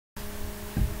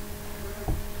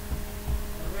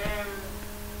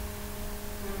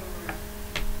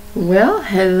Well,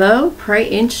 hello, pray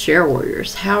and share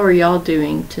warriors. How are y'all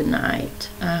doing tonight?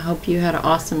 I hope you had an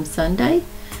awesome Sunday.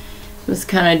 It was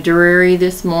kind of dreary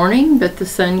this morning, but the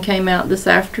sun came out this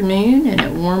afternoon and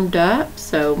it warmed up,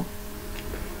 so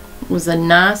it was a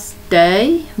nice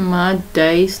day. My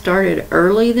day started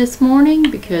early this morning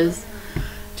because I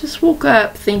just woke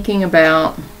up thinking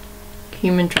about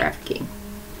human trafficking.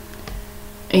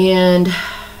 And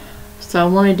so I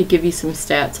wanted to give you some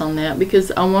stats on that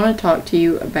because I want to talk to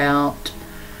you about,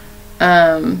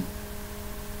 I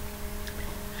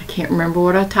can't remember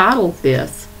what I titled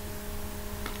this,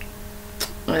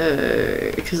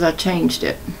 because I changed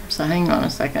it. So hang on a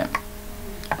second.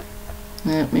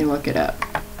 Let me look it up.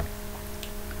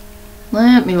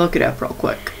 Let me look it up real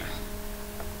quick.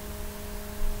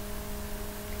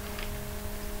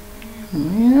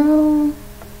 Well,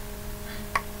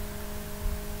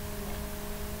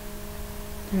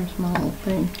 there's my little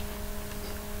thing.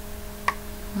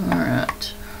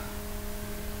 Alright.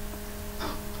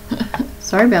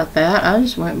 Sorry about that. I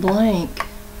just went blank.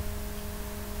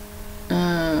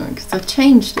 Because I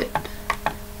changed it.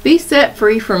 Be set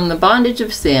free from the bondage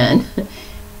of sin.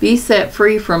 Be set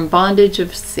free from bondage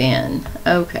of sin.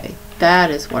 Okay.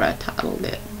 That is what I titled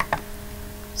it.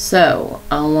 So,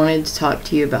 I wanted to talk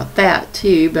to you about that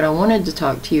too. But I wanted to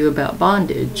talk to you about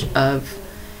bondage of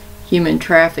human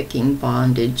trafficking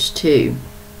bondage too.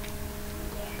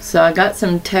 So I got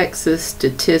some Texas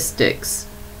statistics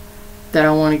that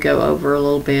I want to go over a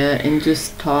little bit and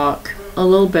just talk a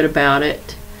little bit about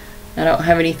it. I don't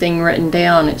have anything written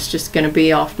down. It's just going to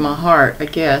be off my heart, I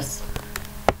guess.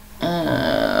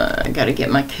 I got to get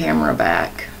my camera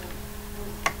back.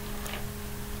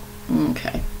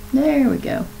 Okay, there we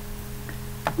go.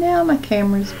 Now my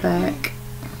camera's back.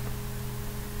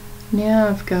 Now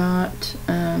I've got,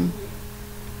 uh-oh,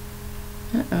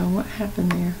 what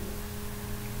happened there?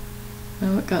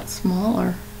 Oh, it got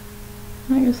smaller.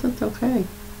 I guess that's okay.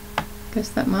 Guess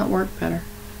that might work better.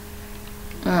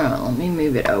 Oh, let me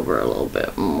move it over a little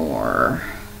bit more.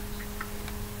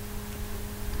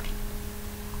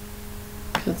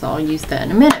 Because I'll use that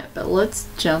in a minute. But let's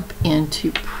jump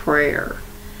into prayer.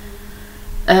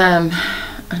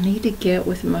 I need to get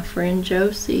with my friend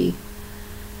Josie.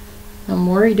 I'm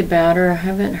worried about her. I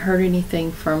haven't heard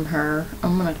anything from her.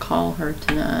 I'm going to call her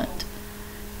tonight.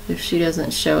 If she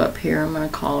doesn't show up here, I'm going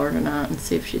to call her tonight and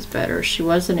see if she's better. She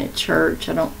wasn't at church,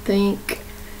 I don't think.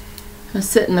 I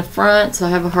sit in the front, so I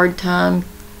have a hard time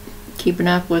keeping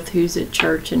up with who's at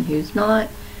church and who's not.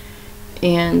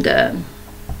 And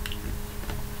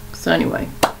so anyway,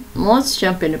 let's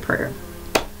jump into prayer.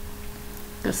 Like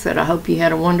I said, I hope you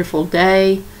had a wonderful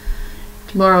day.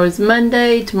 Tomorrow is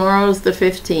Monday. Tomorrow is the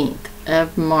 15th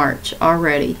of March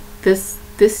already.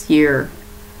 This year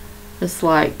is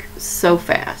like so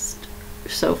fast.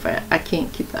 So fast. I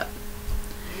can't keep up.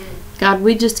 God,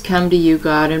 we just come to you,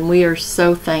 God, and we are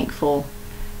so thankful.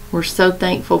 We're so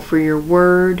thankful for your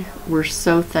word. We're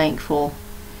so thankful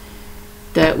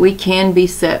that we can be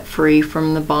set free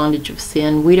from the bondage of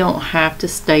sin. We don't have to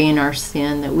stay in our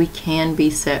sin, that we can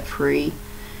be set free.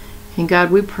 And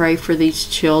God, we pray for these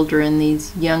children,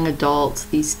 these young adults,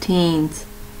 these teens,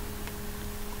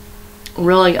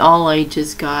 really all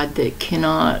ages, God,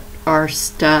 that are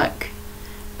stuck.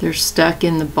 They're stuck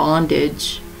in the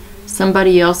bondage,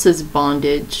 somebody else's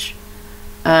bondage,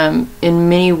 in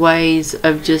many ways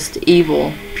of just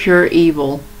evil, pure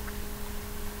evil.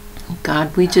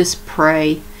 God, we just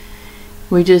pray.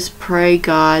 We just pray,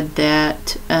 God,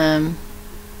 that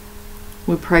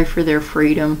we pray for their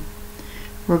freedom.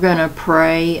 We're going to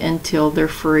pray until they're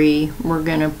free. We're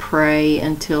going to pray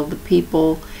until the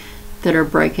people that are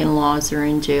breaking laws are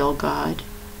in jail, God.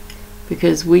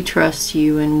 Because we trust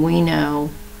you and we know,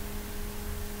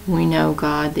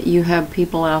 God, that you have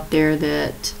people out there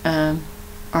that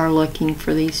are looking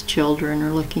for these children,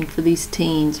 or looking for these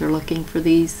teens, or looking for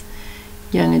these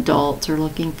young adults, or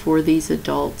looking for these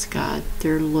adults, God.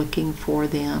 They're looking for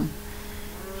them,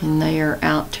 and they are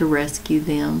out to rescue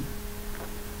them.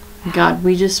 God,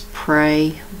 we just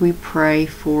pray. We pray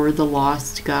for the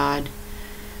lost, God.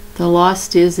 The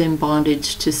lost is in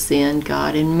bondage to sin,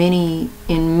 God, in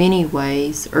many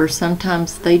ways, or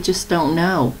sometimes they just don't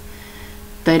know.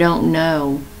 They don't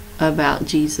know about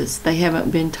Jesus. They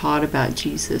haven't been taught about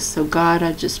Jesus. So God,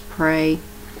 I just pray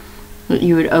that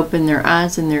you would open their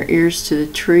eyes and their ears to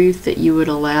the truth, that you would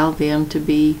allow them to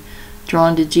be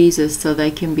drawn to Jesus so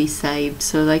they can be saved,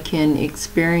 so they can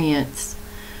experience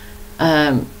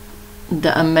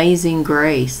the amazing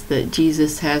grace that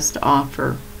Jesus has to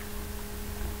offer.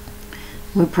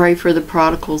 We pray for the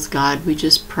prodigals, God. We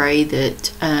just pray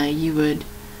that you would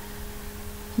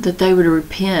that they would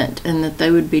repent and that they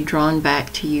would be drawn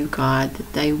back to you, God,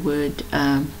 that they would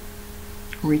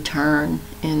return,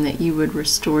 and that you would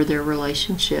restore their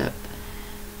relationship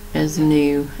as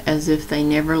new, as if they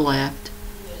never left.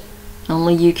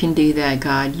 Only you can do that,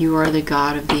 God. You are the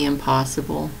God of the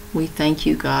impossible. We thank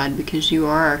you, God, because you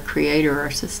are our creator,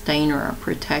 our sustainer, our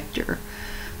protector,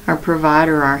 our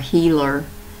provider, our healer.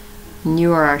 And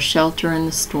you are our shelter in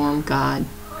the storm, God.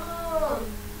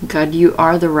 God, you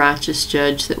are the righteous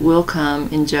judge that will come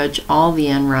and judge all the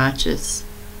unrighteous.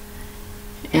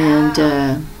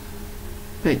 And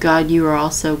but God, you are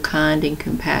also kind and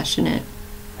compassionate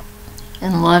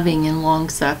and loving and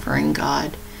long-suffering,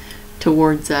 God,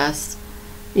 towards us.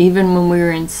 Even when we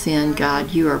are in sin,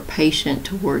 God, you are patient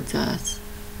towards us.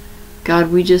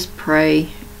 God, we just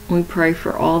pray. We pray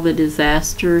for all the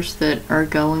disasters that are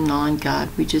going on, God.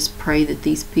 We just pray that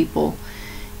these people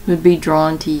would be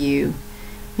drawn to you.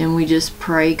 And we just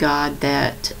pray, God,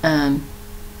 that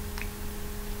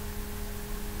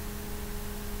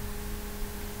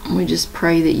we just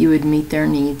pray that you would meet their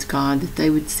needs, God, that they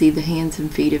would see the hands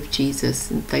and feet of Jesus,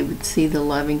 and they would see the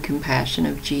loving compassion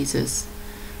of Jesus.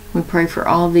 We pray for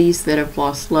all these that have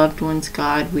lost loved ones,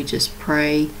 God. We just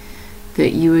pray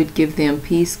that you would give them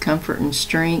peace, comfort, and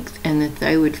strength, and that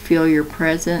they would feel your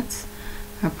presence.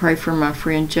 I pray for my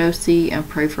friend Josie. I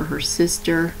pray for her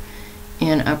sister,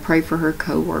 and I pray for her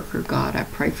co-worker, God. I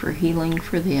pray for healing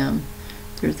for them.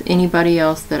 If there's anybody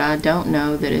else that I don't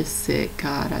know that is sick,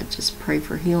 God, I just pray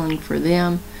for healing for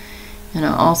them. And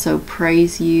I also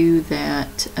praise you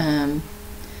that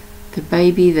the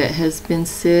baby that has been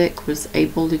sick was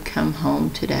able to come home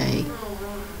today,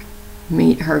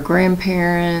 meet her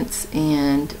grandparents,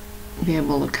 and be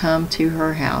able to come to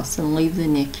her house and leave the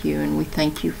NICU. And we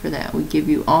thank you for that. We give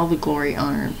you all the glory,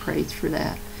 honor, and praise for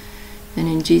that. And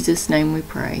in Jesus' name we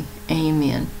pray.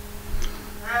 Amen.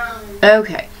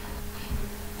 Okay.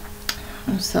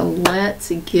 So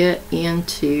let's get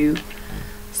into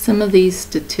some of these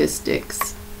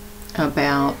statistics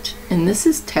about, and this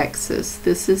is Texas.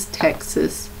 This is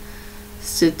Texas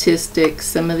statistics.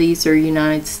 Some of these are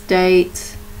United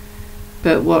States.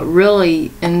 But what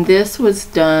really, and this was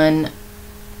done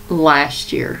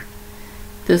last year.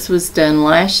 This was done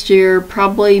last year,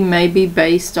 probably maybe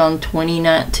based on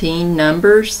 2019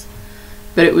 numbers,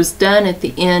 but it was done at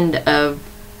the end of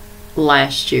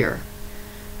last year.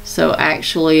 So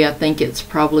actually, I think it's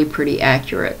probably pretty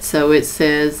accurate. So it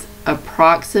says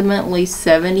approximately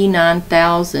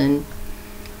 79,000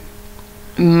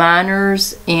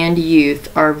 minors and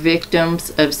youth are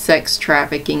victims of sex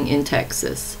trafficking in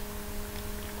Texas.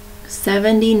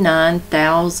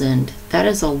 79,000. That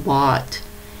is a lot.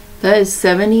 That is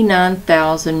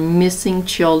 79,000 missing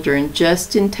children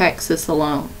just in Texas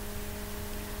alone.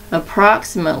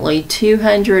 Approximately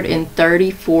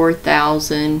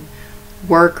 234,000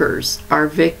 workers are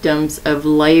victims of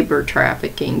labor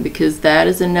trafficking, because that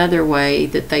is another way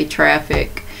that they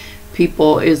traffic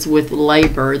people, is with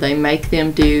labor. They make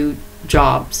them do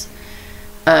jobs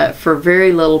for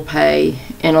very little pay,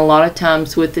 and a lot of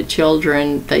times with the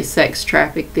children they sex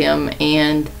traffic them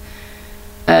and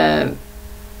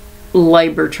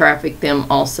labor traffic them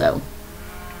also.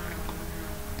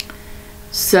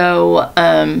 So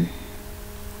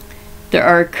there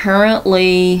are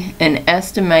currently an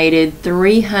estimated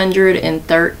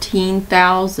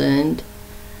 313,000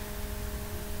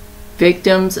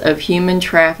 victims of human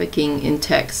trafficking in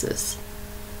Texas.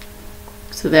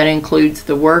 So that includes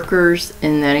the workers,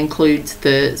 and that includes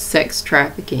the sex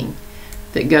trafficking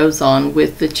that goes on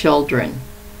with the children,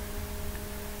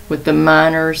 with the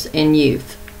minors and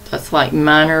youth. That's like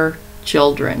minor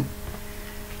children.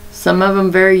 Some of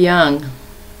them very young.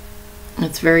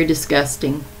 It's very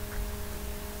disgusting.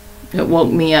 It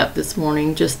woke me up this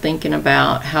morning just thinking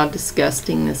about how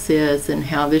disgusting this is and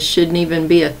how this shouldn't even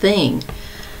be a thing.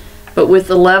 But with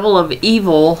the level of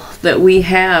evil that we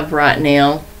have right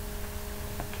now,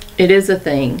 it is a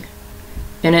thing.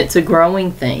 And it's a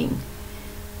growing thing.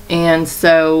 And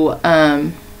so,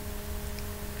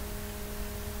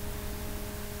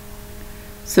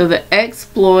 so the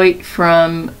exploit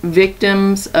from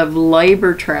victims of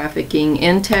labor trafficking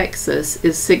in Texas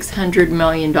is $600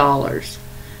 million.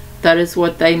 That is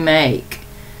what they make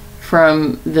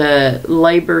from the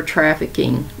labor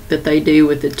trafficking that they do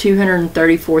with the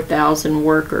 234,000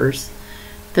 workers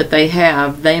that they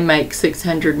have. They make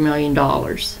 $600 million.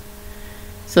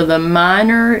 So the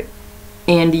minor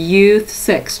and youth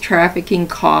sex trafficking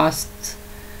costs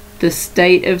the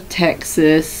state of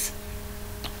Texas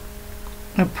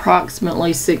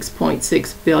approximately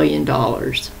 $6.6 billion.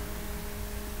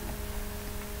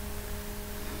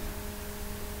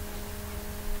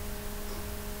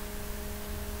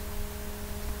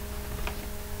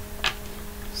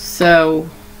 So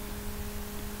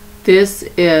this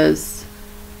is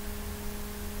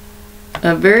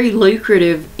a very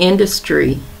lucrative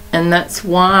industry, and that's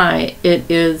why it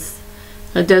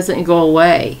doesn't go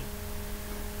away,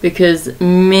 because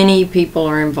many people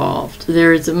are involved.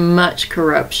 There is much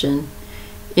corruption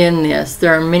in this.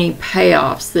 There are many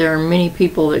payoffs. There are many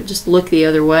people that just look the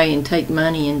other way and take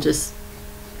money, and just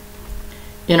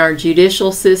in our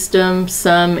judicial system,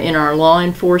 some in our law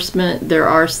enforcement. There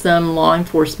are some law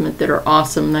enforcement that are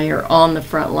awesome. They are on the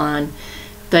front line.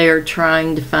 They are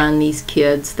trying to find these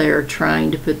kids. They are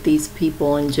trying to put these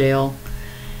people in jail.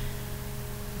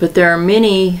 But there are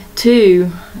many,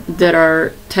 too, that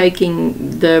are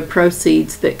taking the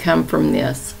proceeds that come from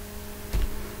this.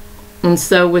 And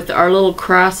so with our little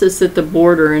crisis at the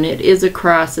border, and it is a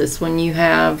crisis when you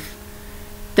have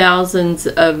thousands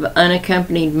of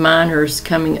unaccompanied minors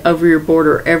coming over your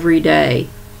border every day,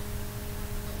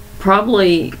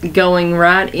 probably going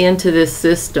right into this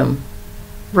system.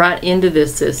 They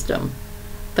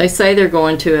say they're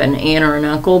going to an aunt or an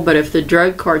uncle, but if the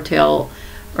drug cartel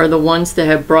are the ones that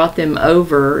have brought them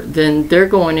over, then they're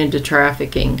going into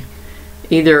trafficking,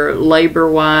 either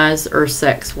labor-wise or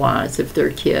sex-wise, if they're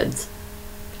kids.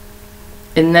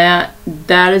 And that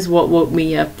is what woke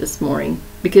me up this morning,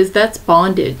 because that's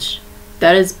bondage.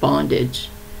 That is bondage.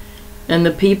 And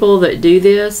the people that do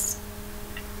this,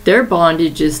 their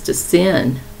bondage is to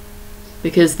sin,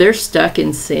 because they're stuck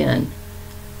in sin.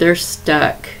 They're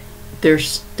stuck.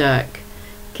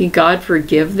 Can God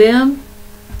forgive them?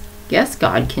 Yes,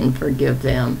 God can forgive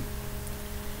them.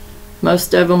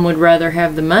 Most of them would rather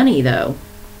have the money, though,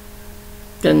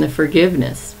 than the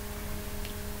forgiveness,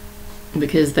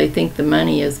 because they think the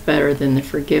money is better than the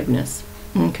forgiveness.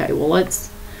 Okay, well, let's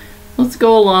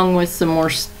go along with some more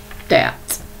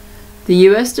stats. The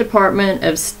U.S. Department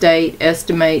of State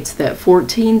estimates that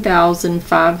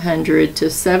 14,500 to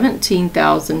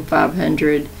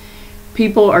 17,500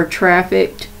 people are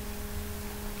trafficked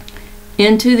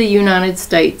into the United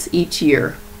States each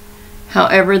year.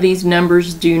 However, these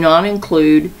numbers do not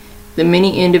include the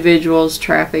many individuals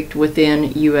trafficked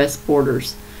within U.S.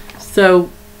 borders. So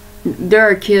there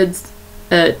are kids,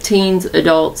 teens,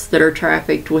 adults that are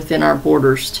trafficked within our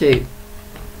borders too,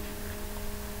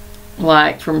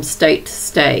 like from state to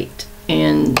state.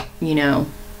 And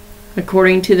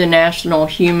according to the National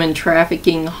Human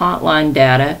Trafficking Hotline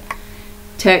data,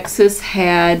 Texas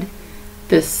had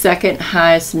the second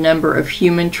highest number of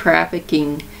human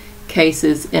trafficking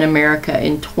cases in America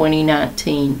in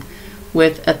 2019,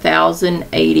 with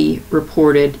 1,080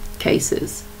 reported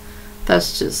cases.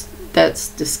 That's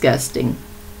disgusting.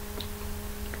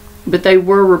 But they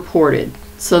were reported,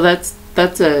 so that's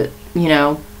a,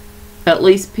 at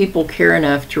least people care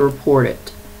enough to report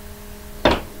it.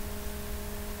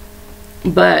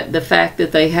 But the fact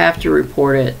that they have to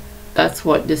report it, that's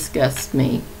what disgusts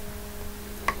me.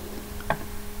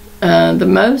 The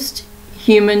most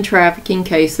human trafficking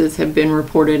cases have been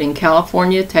reported in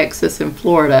California, Texas, and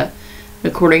Florida,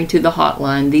 according to the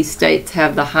hotline. These states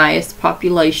have the highest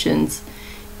populations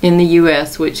in the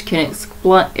U.S., which can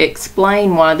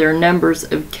explain why their numbers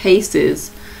of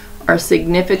cases are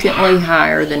significantly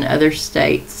higher than other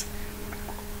states,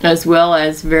 as well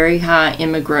as very high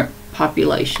immigrant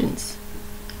populations.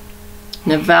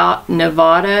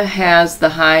 Nevada has the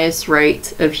highest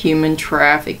rates of human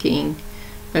trafficking,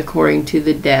 according to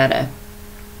the data,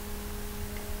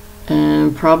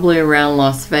 and probably around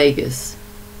Las Vegas.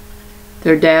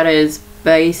 Their data is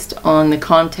based on the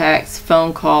contacts,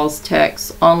 phone calls,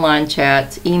 texts, online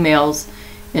chats, emails,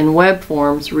 and web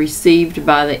forms received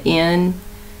by the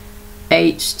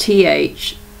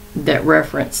NHTH that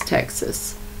reference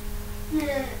Texas.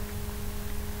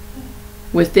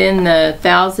 Within the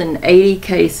 1,080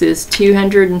 cases,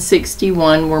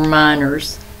 261 were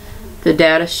minors. The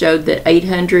data showed that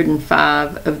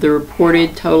 805 of the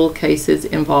reported total cases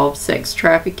involved sex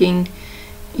trafficking,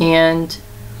 and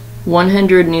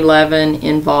 111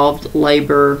 involved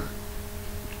labor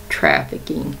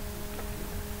trafficking.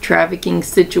 Trafficking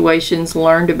situations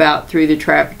learned about through the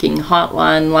trafficking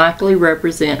hotline likely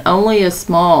represent only a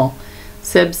small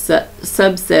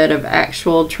subset of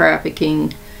actual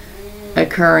trafficking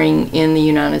occurring in the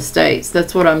United States.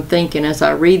 That's what I'm thinking as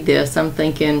I read this. I'm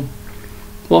thinking,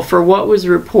 well, for what was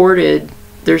reported,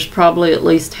 there's probably at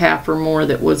least half or more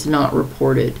that was not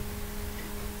reported,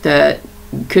 that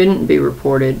couldn't be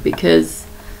reported, because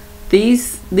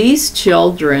these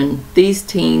children, these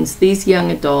teens, these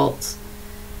young adults,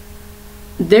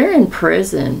 they're in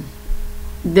prison.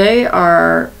 They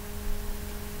are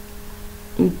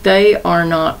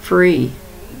not free.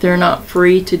 They're not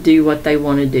free to do what they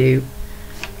want to do.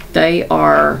 They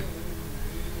are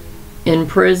in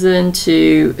prison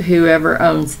to whoever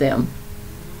owns them.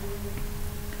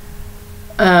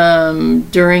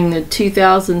 During the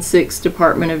 2006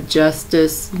 Department of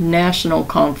Justice National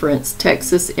Conference,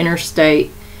 Texas Interstate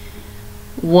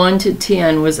 1 to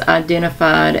 10 was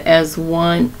identified as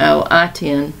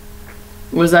I-10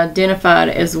 was identified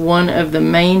as one of the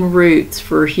main routes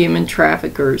for human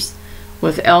traffickers,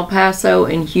 with El Paso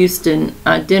and Houston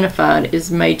identified as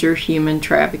major human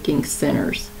trafficking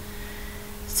centers.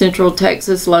 Central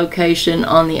Texas location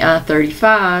on the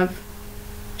I-35.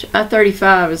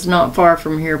 I-35 is not far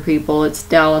from here, people. It's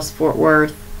Dallas, Fort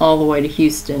Worth, all the way to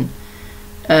Houston,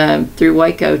 through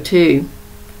Waco too.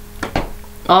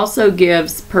 Also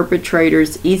gives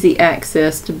perpetrators easy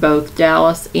access to both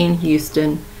Dallas and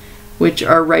Houston, which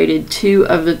are rated 2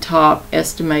 of the top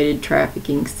estimated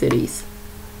trafficking cities.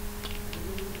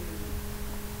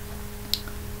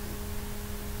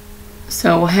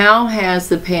 So how has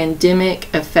the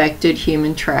pandemic affected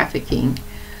human trafficking?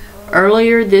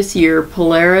 Earlier this year,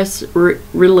 Polaris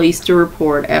released a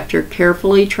report after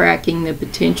carefully tracking the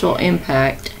potential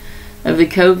impact of the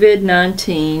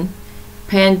COVID-19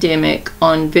 pandemic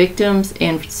on victims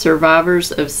and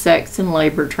survivors of sex and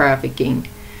labor trafficking.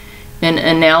 An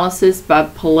analysis by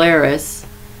Polaris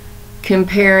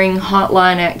comparing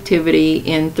hotline activity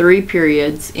in 3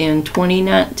 periods in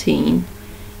 2019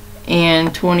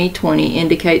 and 2020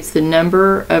 indicates the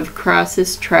number of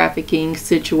crisis trafficking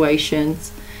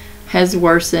situations has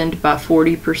worsened by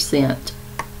 40%.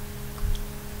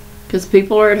 Because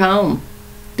people are at home.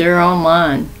 They're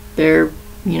online.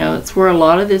 It's where a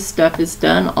lot of this stuff is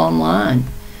done online.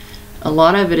 A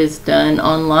lot of it is done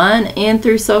online and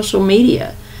through social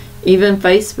media. Even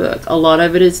Facebook. A lot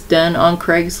of it is done on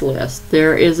Craigslist.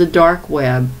 There is a dark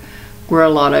web where a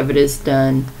lot of it is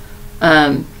done.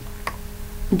 I'm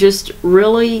just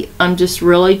really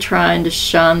trying to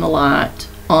shine the light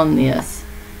on this.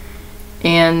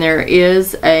 And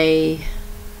this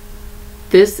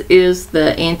is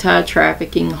the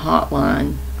anti-trafficking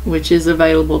hotline, which is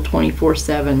available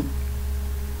 24/7.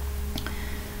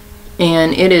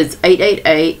 And it is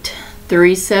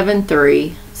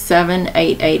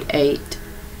 888-373-7888.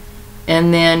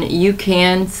 And then you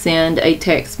can send a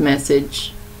text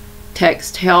message.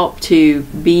 Text help to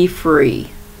be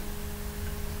free.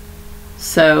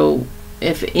 So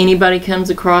if anybody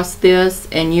comes across this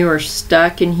and you are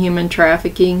stuck in human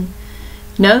trafficking,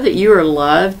 know that you are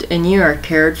loved and you are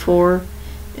cared for,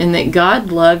 and that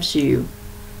God loves you.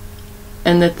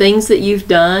 And the things that you've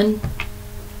done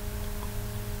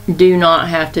do not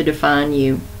have to define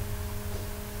you.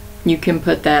 You can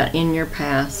put that in your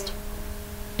past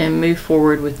and move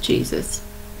forward with Jesus.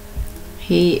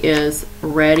 He is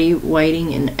ready,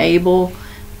 waiting, and able,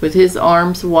 with his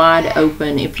arms wide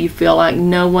open. If you feel like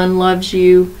no one loves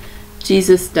you,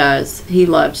 Jesus does. He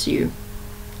loves you.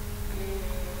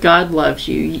 God loves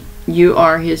you. You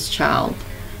are his child.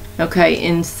 Okay,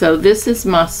 and so this is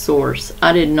my source.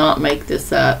 I did not make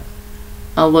this up.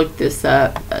 I looked this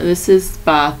up. This is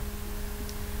by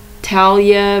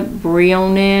Talia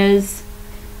Briones,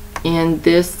 and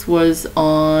this was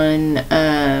on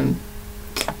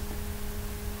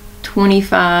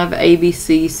 25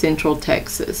 ABC Central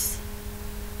Texas.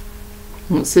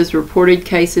 And it says reported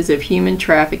cases of human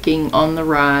trafficking on the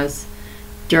rise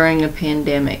during a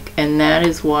pandemic. And that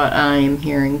is what I am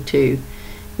hearing too,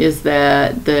 is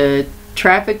that the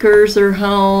traffickers are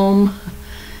home,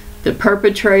 the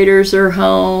perpetrators are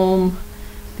home,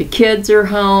 the kids are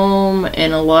home,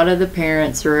 and a lot of the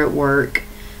parents are at work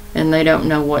and they don't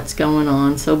know what's going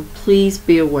on. So please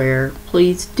be aware.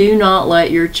 Please do not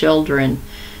let your children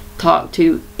talk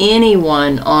to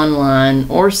anyone online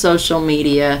or social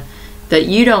media that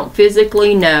you don't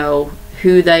physically know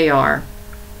who they are.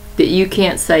 That you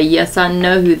can't say, yes, I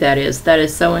know who that is. That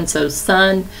is so-and-so's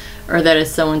son, or that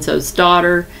is so-and-so's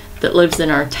daughter that lives in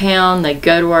our town. They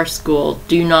go to our school.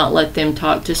 Do not let them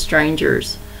talk to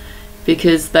strangers,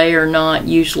 because they are not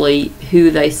usually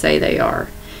who they say they are.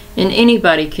 And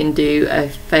anybody can do a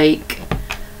fake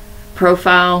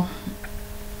profile.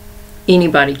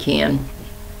 Anybody can.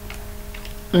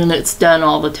 And it's done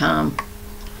all the time.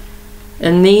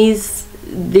 And these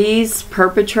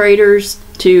perpetrators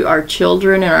to our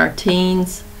children and our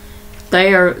teens,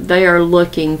 they are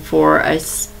looking for a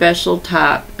special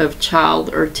type of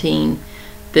child or teen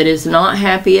that is not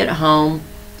happy at home,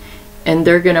 and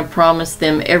they're going to promise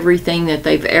them everything that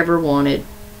they've ever wanted.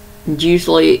 And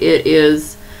usually it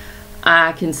is,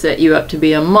 I can set you up to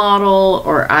be a model,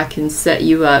 or I can set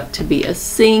you up to be a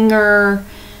singer,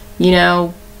 you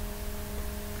know.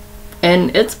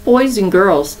 And it's boys and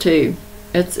girls too.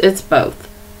 It's both.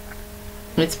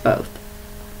 It's both.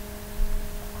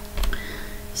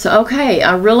 So, okay,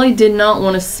 I really did not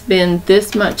want to spend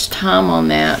this much time on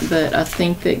that, but I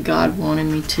think that God wanted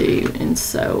me to. And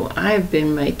so I have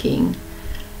been making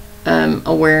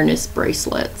awareness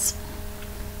bracelets.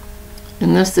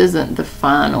 And this isn't the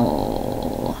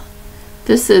final.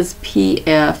 This is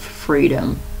PF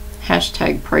Freedom.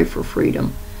 Hashtag pray for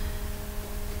freedom.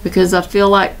 Because I feel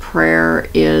like prayer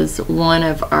is one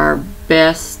of our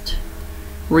best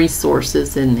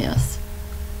resources in this.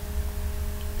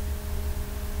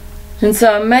 And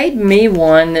so I made me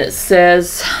one that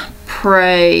says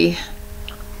pray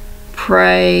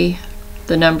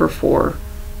the number 4,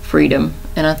 freedom.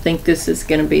 And I think this is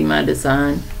going to be my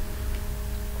design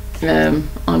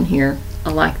on here. I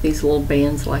like these little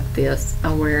bands like this.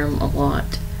 I wear them a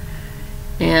lot.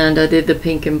 And I did the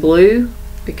pink and blue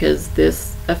because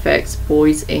this affects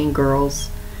boys and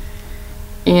girls.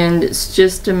 And it's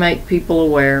just to make people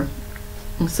aware.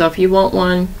 And so if you want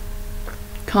one,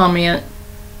 comment.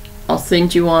 I'll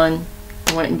send you one.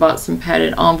 I went and bought some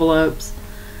padded envelopes.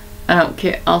 I don't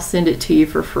care. I'll send it to you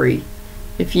for free.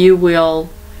 If you will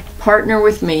partner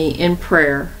with me in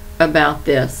prayer about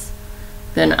this,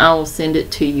 then I will send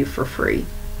it to you for free.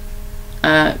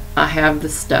 I have the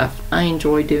stuff. I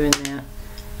enjoy doing that.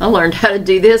 I learned how to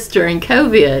do this during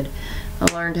COVID. I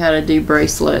learned how to do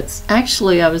bracelets.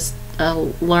 Actually, I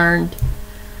learned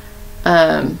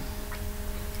I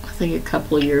think a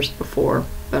couple of years before,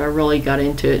 but I really got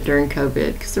into it during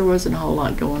COVID because there wasn't a whole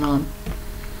lot going on.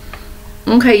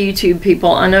 Okay, YouTube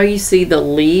people, I know you see the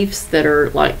leaves that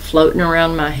are like floating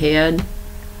around my head.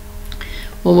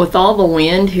 Well, with all the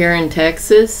wind here in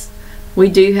Texas, we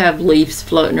do have leaves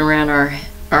floating around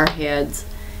our heads.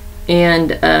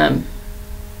 And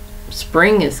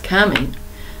spring is coming.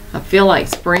 I feel like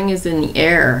spring is in the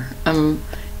air. I'm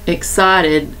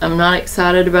excited. I'm not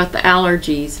excited about the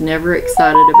allergies. Never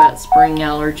excited about spring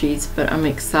allergies, but I'm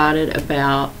excited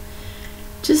about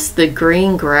just the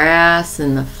green grass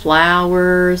and the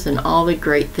flowers and all the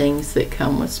great things that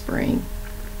come with spring.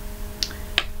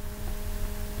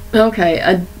 Okay,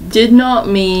 I did not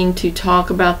mean to talk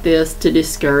about this to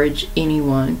discourage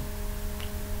anyone.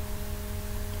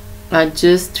 I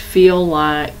just feel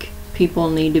like people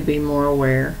need to be more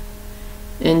aware.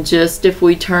 And just if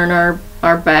we turn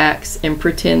our backs and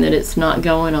pretend that it's not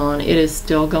going on, it is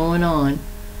still going on.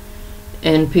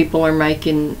 And people are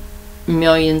making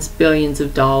millions, billions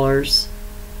of dollars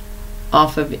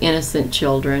off of innocent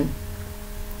children.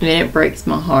 And it breaks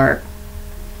my heart.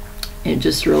 It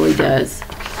just really does.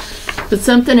 But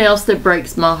something else that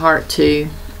breaks my heart too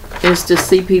is to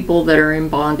see people that are in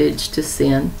bondage to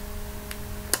sin.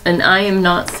 And I am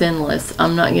not sinless.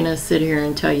 I'm not going to sit here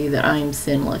and tell you that I am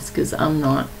sinless, because I'm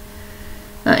not.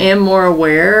 I am more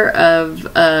aware of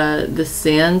the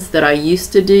sins that I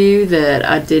used to do that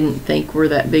I didn't think were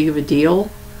that big of a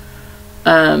deal.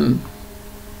 I've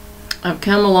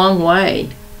come a long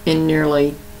way in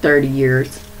nearly 30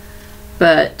 years.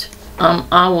 But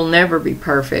I will never be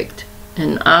perfect.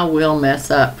 And I will mess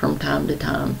up from time to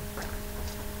time.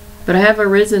 But I have a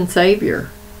risen Savior.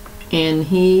 And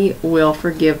He will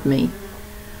forgive me.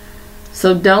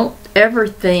 So don't ever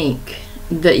think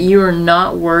that you are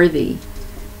not worthy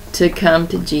to come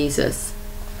to Jesus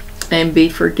and be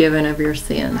forgiven of your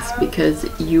sins, because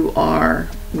you are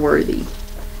worthy.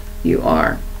 You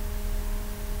are.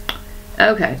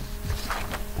 Okay.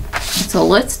 So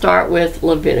let's start with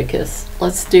Leviticus.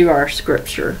 Let's do our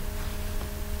scripture.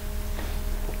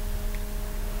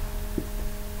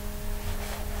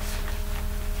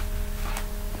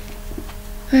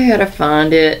 I gotta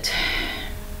find it.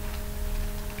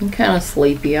 I'm kind of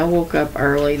sleepy. I woke up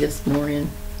early this morning.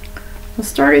 I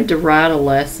started to write a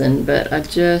lesson, but I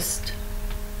just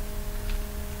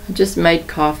made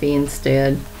coffee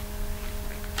instead.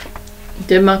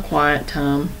 Did my quiet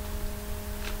time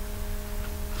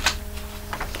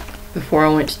before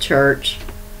I went to church.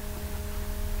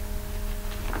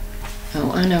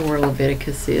 Oh, I know where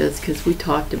Leviticus is because we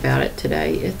talked about it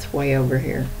today. It's way over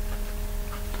here.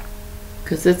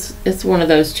 Because it's one of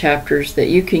those chapters that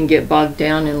you can get bogged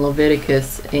down in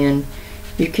Leviticus and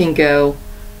you can go,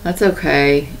 that's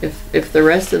okay. If the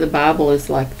rest of the Bible is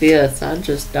like this, I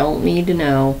just don't need to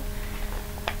know.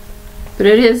 But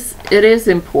it is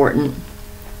important.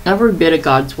 Every bit of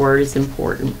God's Word is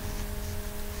important.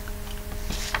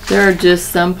 There are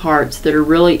just some parts that are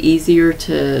really easier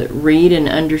to read and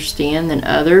understand than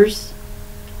others.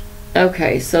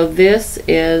 Okay, so this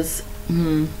is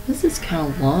kind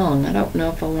of long. I don't know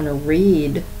if I want to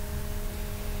read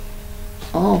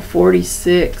all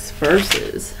 46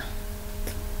 verses.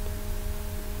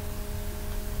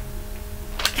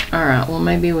 Alright, well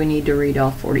maybe we need to read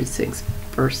all 46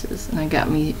 verses. And I got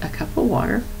me a cup of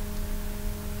water.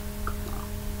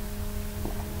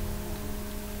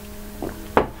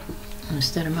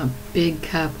 instead of my big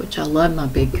cup, which I love my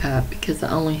big cup because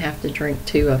I only have to drink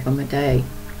 2 of them a day.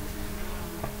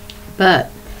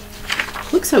 But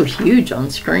it looks so huge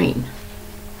on screen.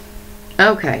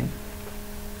 Okay.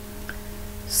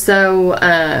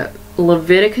 So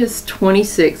Leviticus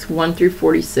 26, 1 through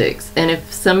 46. And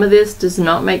if some of this does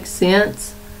not make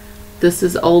sense, this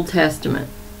is Old Testament.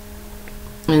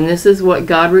 And this is what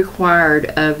God required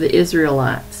of the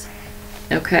Israelites.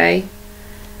 Okay?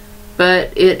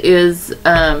 But it is,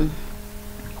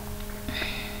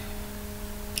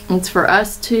 it's for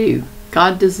us too.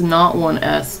 God does not want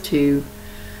us to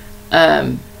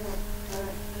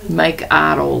make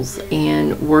idols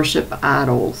and worship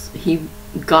idols.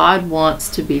 God wants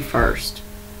to be first.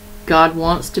 God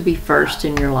wants to be first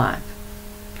in your life.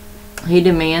 He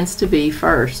demands to be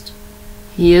first.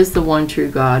 He is the one true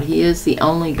God. He is the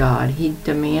only God. He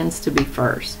demands to be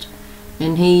first.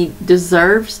 And He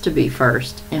deserves to be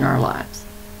first in our lives.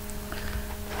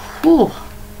 Whew,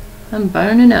 I'm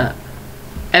burning up.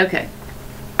 Okay.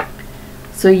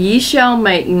 So ye shall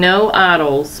make no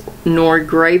idols, nor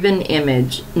graven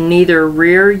image, neither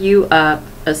rear you up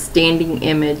a standing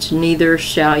image, neither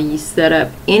shall ye set up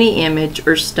any image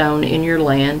or stone in your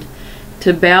land,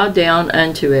 to bow down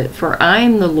unto it, for I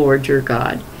am the Lord your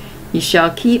God. Ye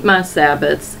shall keep my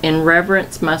Sabbaths, and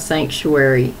reverence my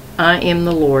sanctuary. I am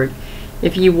the Lord.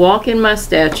 If ye walk in my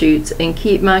statutes, and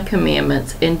keep my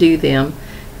commandments, and do them,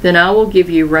 then I will give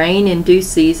you rain in due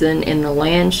season, and the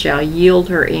land shall yield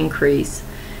her increase,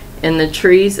 and the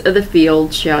trees of the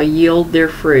field shall yield their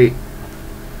fruit.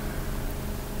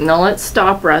 Now let's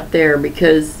stop right there,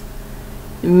 because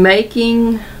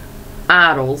making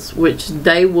idols, which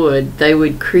they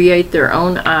would create their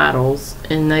own idols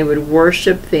and they would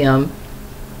worship them,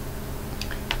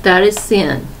 that is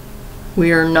sin.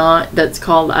 We are not, that's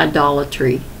called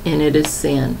idolatry, and it is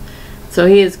sin. So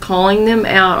He is calling them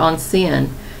out on sin,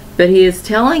 but He is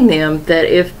telling them that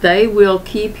if they will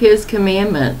keep His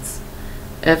commandments,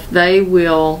 if they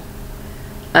will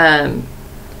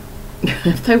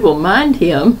if they will mind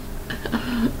Him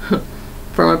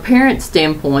from a parent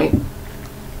standpoint,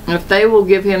 if they will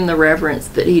give Him the reverence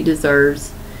that He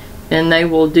deserves, and they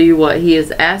will do what He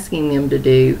is asking them to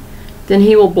do, then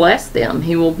He will bless them.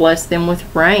 He will bless them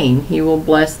with rain. He will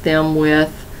bless them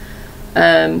with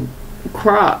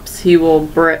crops. He will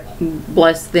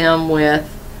bless them with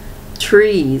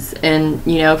trees and,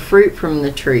 fruit from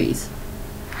the trees.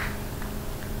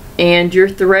 And your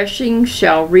threshing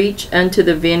shall reach unto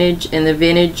the vintage, and the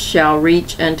vintage shall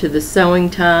reach unto the sowing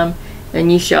time,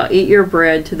 and ye shall eat your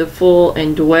bread to the full,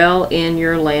 and dwell in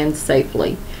your land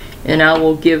safely. And I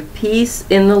will give peace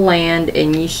in the land,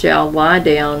 and ye shall lie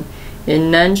down,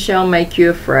 and none shall make you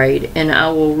afraid. And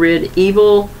I will rid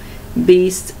evil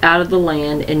beasts out of the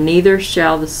land, and neither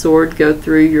shall the sword go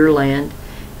through your land.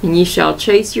 And ye shall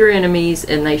chase your enemies,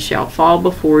 and they shall fall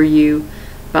before you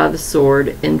by the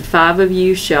sword. And 5 of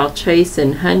you shall chase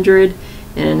 100,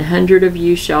 and 100 of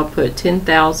you shall put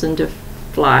 10,000 to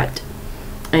flight.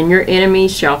 And your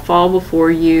enemies shall fall before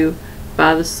you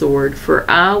by the sword. For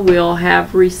I will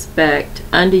have respect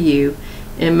unto you,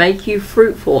 and make you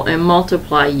fruitful, and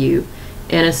multiply you,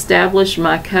 and establish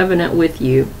my covenant with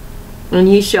you. And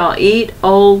ye shall eat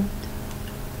old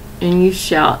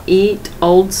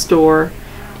store,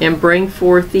 and bring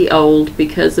forth the old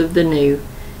because of the new.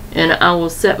 And I will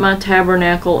set my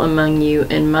tabernacle among you,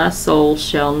 and my soul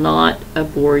shall not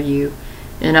abhor you.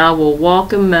 And I will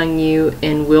walk among you,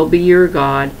 and will be your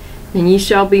God, and ye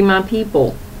shall be my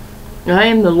people. I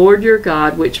am the Lord your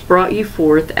God, which brought you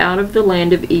forth out of the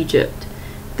land of Egypt,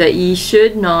 that ye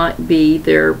should not be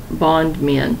their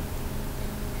bondmen.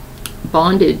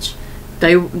 Bondage.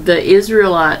 The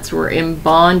Israelites were in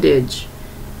bondage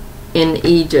in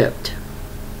Egypt.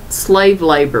 Slave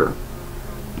labor.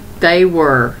 They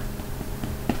were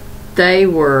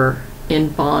in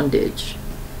bondage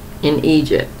in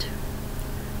Egypt.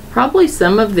 Probably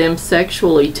some of them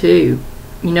sexually too.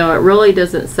 It really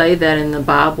doesn't say that in the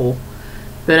Bible,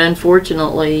 but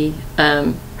unfortunately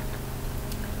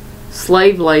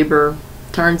slave labor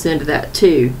turns into that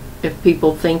too. If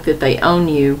people think that they own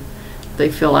you, they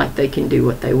feel like they can do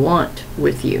what they want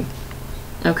with you.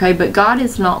 Okay, but God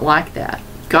is not like that.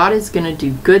 God is going to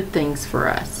do good things for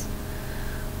us.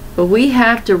 But we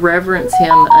have to reverence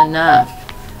Him enough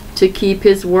to keep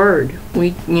His word.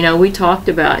 We talked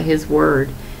about His word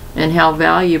and how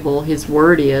valuable His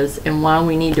word is, and why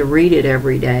we need to read it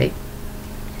every day.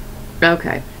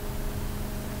 Okay.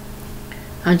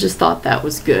 I just thought that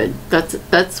was good.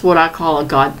 That's what I call a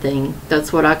God thing.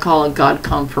 That's what I call a God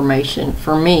confirmation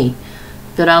for me,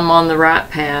 that I'm on the right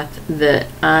path, that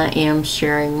I am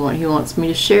sharing what He wants me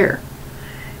to share.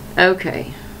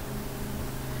 Okay.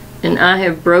 And I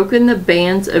have broken the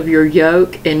bands of your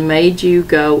yoke and made you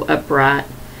go upright.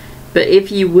 But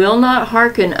if you will not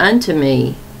hearken unto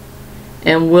me,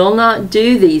 and will not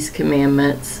do these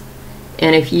commandments,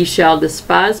 and if ye shall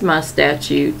despise my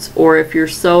statutes, or if your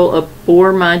soul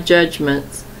abhor my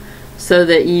judgments, so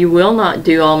that ye will not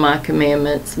do all my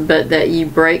commandments, but that ye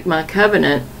break my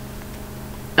covenant,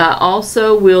 I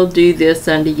also will do this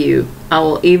unto you. I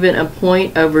will even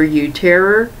appoint over you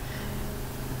terror,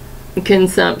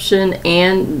 consumption,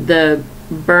 and the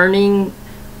burning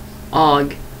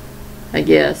ague,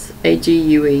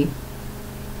 ague,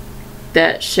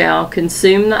 that shall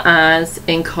consume the eyes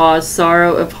and cause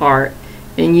sorrow of heart.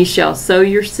 And ye shall sow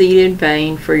your seed in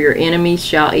vain, for your enemies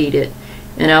shall eat it.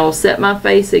 And I will set my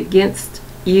face against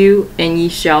you, and ye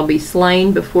shall be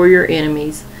slain before your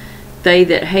enemies. They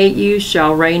that hate you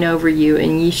shall reign over you,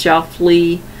 and ye shall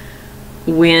flee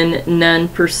when none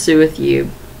pursueth you.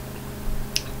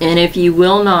 And if ye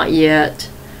will not yet,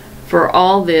 for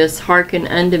all this, hearken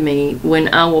unto me,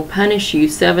 when I will punish you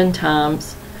 7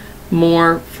 times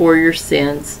more for your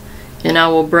sins. And I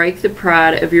will break the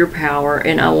pride of your power,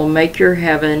 and I will make your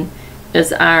heaven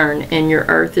as iron, and your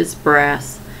earth as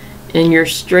brass. And your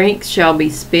strength shall be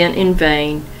spent in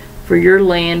vain, for your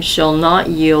land shall not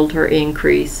yield her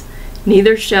increase,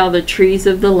 neither shall the trees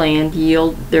of the land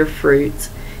yield their fruits.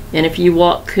 And if you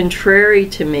walk contrary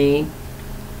to me,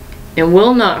 and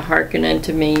will not hearken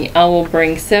unto me, I will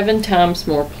bring 7 times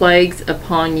more plagues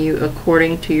upon you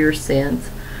according to your sins.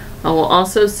 I will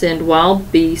also send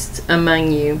wild beasts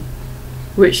among you,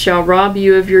 which shall rob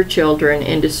you of your children,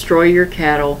 and destroy your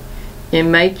cattle,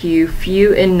 and make you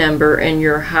few in number, and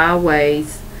your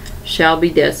highways shall be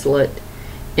desolate.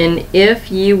 And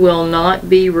if ye will not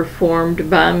be reformed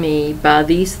by me by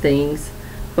these things,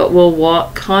 but will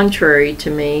walk contrary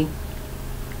to me,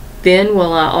 then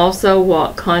will I also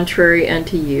walk contrary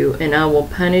unto you, and I will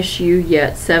punish you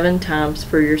yet 7 times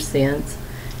for your sins.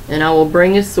 And I will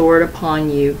bring a sword upon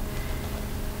you,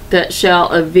 that shall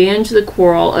avenge the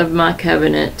quarrel of my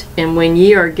covenant. And when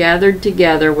ye are gathered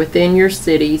together within your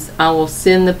cities, I will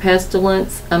send the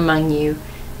pestilence among you,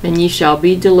 and ye shall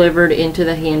be delivered into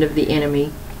the hand of the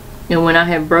enemy. And when I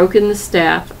have broken the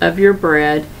staff of your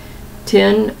bread,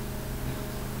 10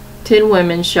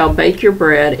 women shall bake your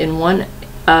bread in one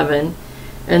oven,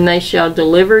 and they shall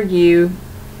deliver you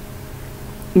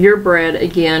your bread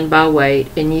again by weight,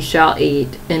 and ye shall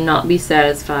eat, and not be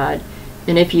satisfied.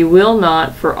 And if you will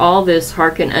not for all this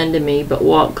hearken unto me, but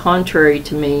walk contrary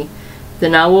to me,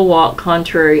 then I will walk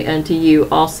contrary unto you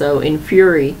also in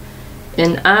fury,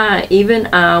 and I, even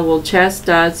I, will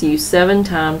chastise you 7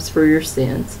 times for your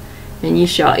sins. And ye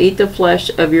shall eat the flesh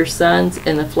of your sons,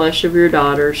 and the flesh of your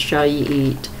daughters shall ye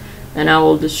eat. And I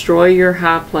will destroy your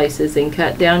high places, and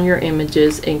cut down your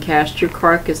images, and cast your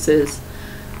carcasses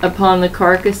upon the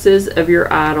carcasses of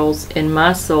your idols, and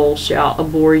my soul shall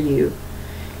abhor you.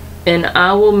 And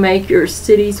I will make your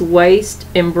cities waste,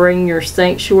 and bring your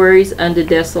sanctuaries unto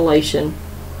desolation.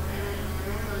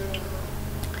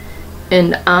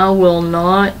 And I will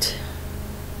not,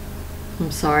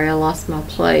 I lost my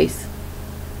place.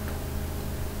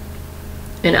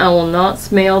 And I will not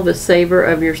smell the savor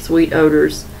of your sweet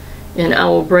odors. And I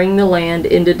will bring the land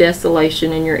into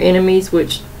desolation, and your enemies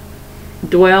which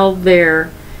dwell there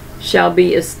shall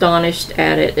be astonished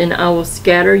at it. And I will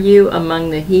scatter you among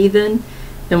the heathen,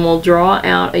 and will draw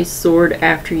out a sword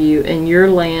after you, and your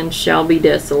land shall be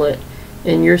desolate,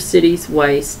 and your cities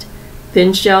waste.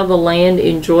 Then shall the land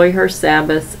enjoy her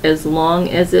Sabbaths as long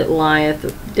as it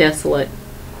lieth desolate,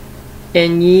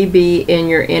 and ye be in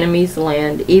your enemy's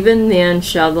land. Even then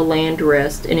shall the land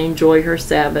rest, and enjoy her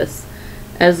Sabbaths.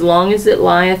 As long as it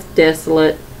lieth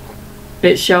desolate,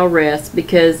 it shall rest,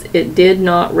 because it did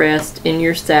not rest in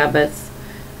your Sabbaths,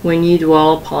 when ye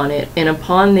dwell upon it. And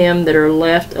upon them that are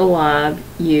left alive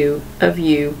of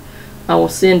you, I will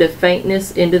send a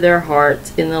faintness into their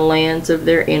hearts in the lands of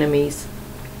their enemies.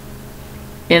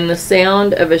 And the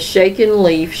sound of a shaken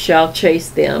leaf shall chase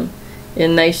them,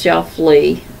 and they shall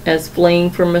flee, as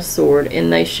fleeing from a sword,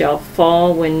 and they shall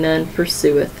fall when none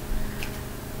pursueth.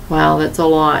 Wow, that's a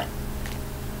lot.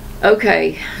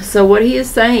 Okay, so what he is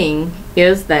saying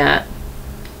is that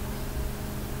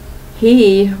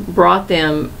he brought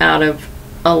them out of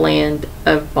a land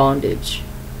of bondage.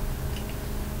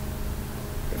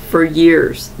 For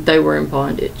years, they were in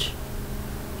bondage.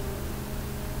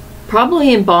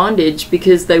 Probably in bondage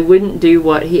because they wouldn't do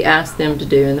what he asked them to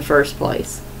do in the first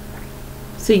place.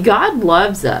 See, God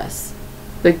loves us,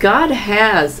 but God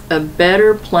has a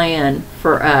better plan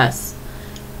for us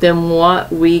than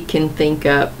what we can think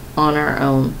up on our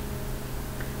own.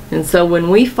 And so when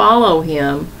we follow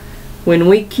him, When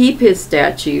we keep His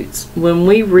statutes, when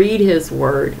we read His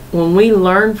Word, when we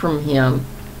learn from Him,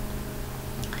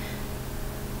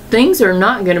 things are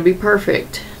not going to be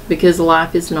perfect, because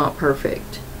life is not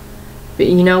perfect. But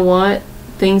you know what?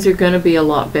 Things are going to be a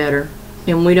lot better,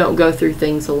 and we don't go through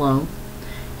things alone.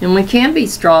 And we can be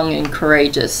strong and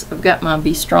courageous. I've got my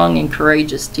Be Strong and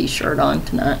Courageous t-shirt on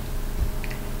tonight.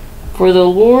 For the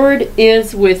Lord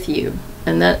is with you.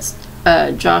 And that's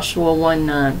Joshua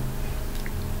 1:9.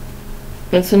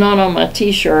 It's not on my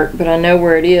t-shirt, but I know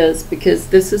where it is, because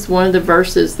this is one of the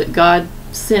verses that God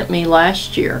sent me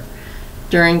last year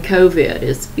during COVID.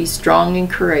 Is be strong and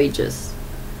courageous.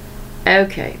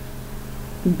 Okay,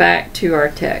 back to our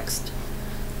text.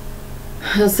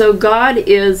 So God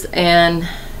is an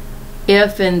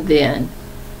if and then.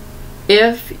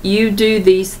 If you do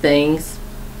these things,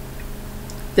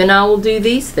 then I will do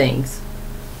these things.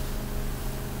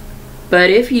 But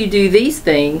if you do these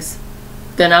things,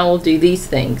 then I will do these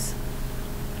things.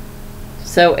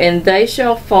 So, and they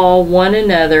shall fall one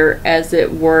another as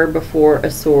it were before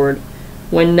a sword,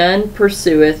 when none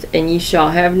pursueth, and ye shall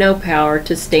have no power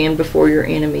to stand before your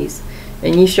enemies.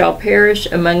 And ye shall perish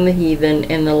among the heathen,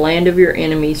 and the land of your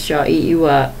enemies shall eat you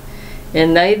up.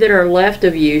 And they that are left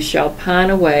of you shall pine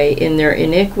away in their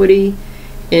iniquity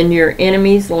in your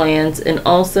enemies' lands, and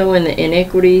also in the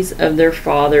iniquities of their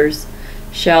fathers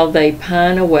shall they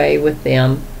pine away with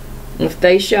them. If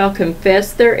they shall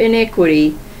confess their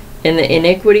iniquity and the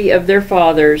iniquity of their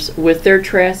fathers with their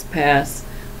trespass,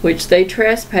 which they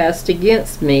trespassed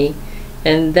against me,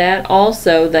 and that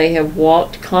also they have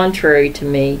walked contrary to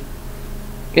me,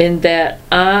 and that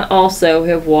I also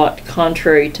have walked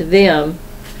contrary to them,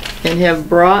 and have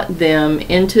brought them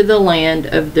into the land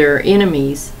of their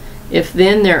enemies, if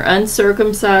then their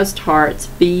uncircumcised hearts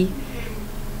be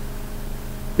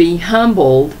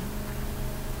humbled,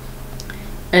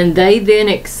 and they then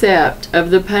accept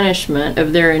of the punishment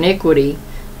of their iniquity,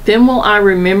 then will I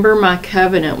remember my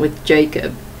covenant with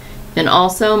Jacob, and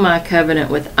also my covenant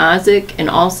with Isaac, and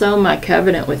also my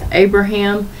covenant with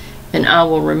Abraham, and I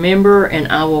will remember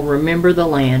the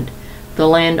land. The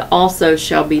land also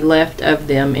shall be left of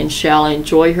them, and shall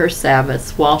enjoy her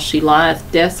Sabbaths, while she lieth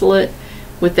desolate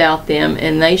without them,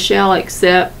 and they shall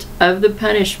accept of the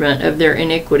punishment of their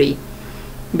iniquity,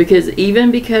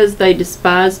 because they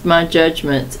despised my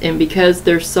judgments, and because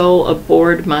their soul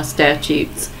abhorred my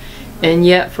statutes. And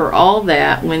yet for all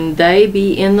that, when they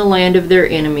be in the land of their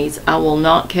enemies, I will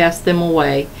not cast them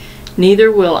away,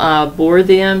 neither will I abhor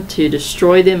them, to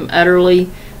destroy them utterly,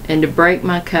 and to break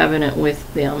my covenant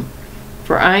with them.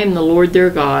 For I am the Lord their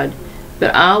God,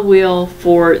 but I will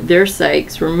for their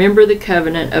sakes remember the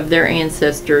covenant of their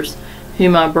ancestors,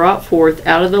 whom I brought forth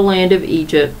out of the land of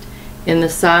Egypt in the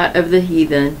sight of the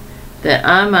heathen, that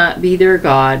I might be their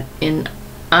God, and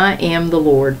I am the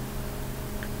Lord.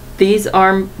 These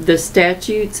are the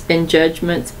statutes and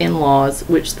judgments and laws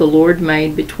which the Lord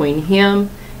made between him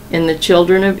and the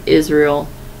children of Israel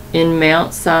in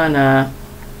Mount Sinai,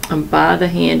 and by the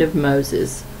hand of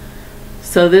Moses.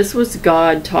 So this was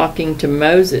God talking to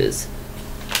Moses,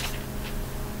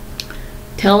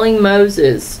 telling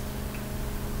Moses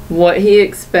what he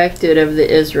expected of the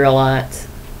Israelites,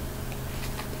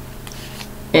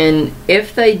 and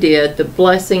if they did, the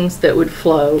blessings that would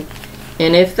flow,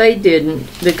 and if they didn't,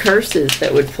 the curses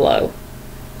that would flow.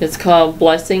 It's called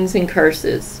blessings and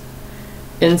curses.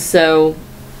 And so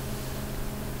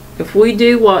if we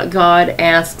do what God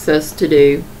asks us to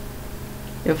do,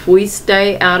 if we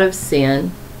stay out of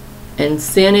sin, and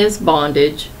sin is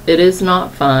bondage, it is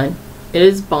not fun, it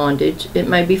is bondage. It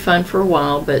may be fun for a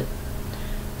while, but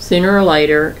sooner or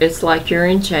later it's like you're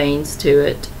in chains to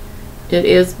it. It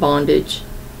is bondage.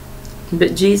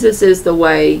 But Jesus is the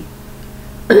way.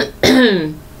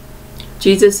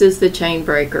 Jesus is the chain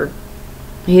breaker.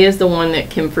 He is the one that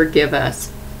can forgive us.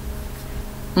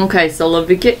 Okay, so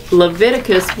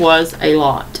Leviticus was a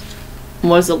lot.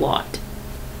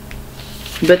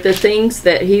 But the things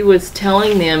that he was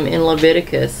telling them in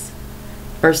Leviticus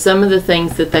are some of the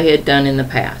things that they had done in the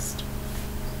past.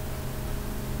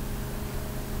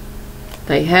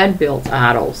 They had built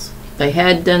idols. They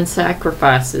had done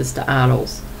sacrifices to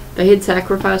idols. They had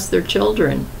sacrificed their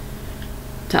children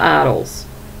to idols.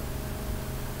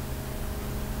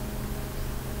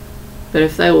 But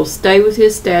if they will stay with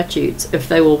his statutes, if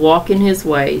they will walk in his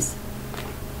ways,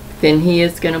 then he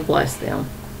is going to bless them.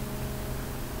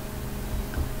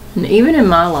 And even in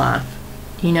my life,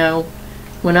 you know,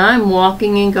 when I'm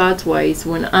walking in God's ways,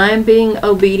 when I'm being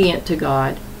obedient to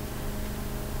God,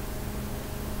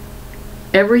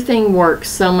 everything works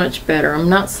so much better. I'm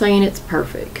not saying it's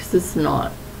perfect, because it's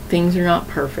not. Things are not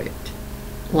perfect.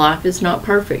 Life is not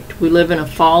perfect. We live in a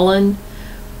fallen,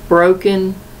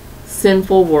 broken,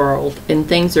 sinful world, and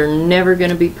things are never going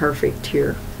to be perfect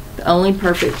here. The only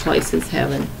perfect place is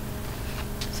heaven.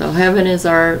 So heaven is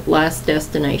our last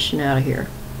destination out of here.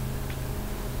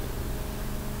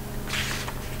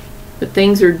 But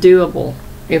things are doable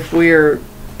if we're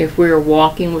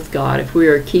walking with God, if we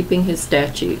are keeping His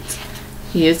statutes.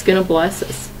 He is going to bless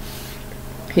us.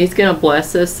 He's going to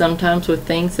bless us sometimes with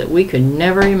things that we could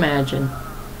never imagine.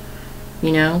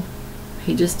 You know,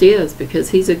 He just is, because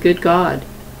He's a good God.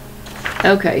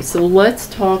 Okay, so let's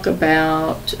talk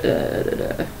about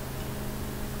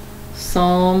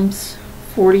Psalms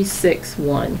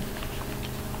 46:1.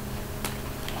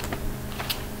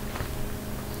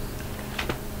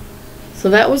 So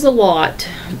that was a lot,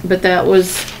 but that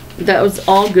was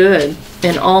all good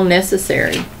and all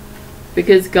necessary,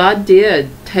 because God did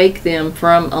take them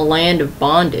from a land of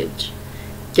bondage,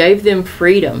 gave them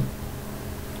freedom.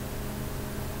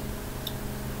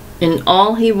 And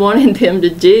all He wanted them to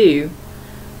do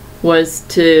was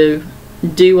to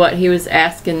do what He was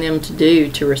asking them to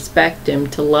do, to respect Him,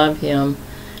 to love Him,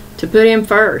 to put Him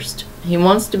first. He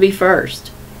wants to be first.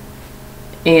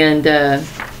 And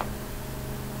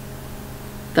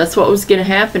that's what was going to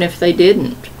happen if they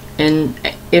didn't. And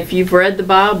if you've read the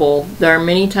Bible, there are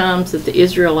many times that the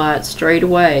Israelites strayed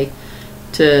away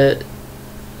to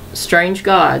strange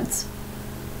gods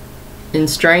in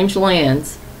strange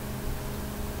lands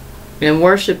and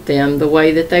worshiped them the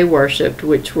way that they worshipped,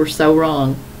 which were so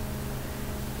wrong.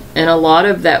 And a lot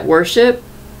of that worship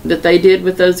that they did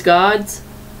with those gods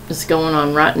is going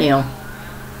on right now.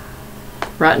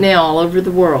 Right now, all over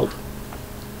the world.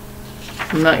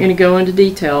 I'm not going to go into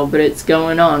detail, but it's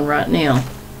going on right now.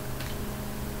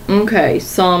 Okay,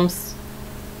 Psalms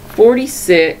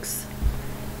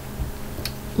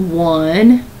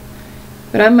 46:1.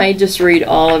 But I may just read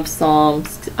all of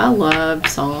Psalms. I love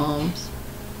Psalms.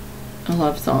 I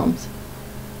love Psalms.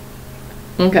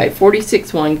 Okay,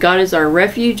 46:1. God is our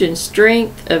refuge and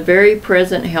strength, a very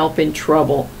present help in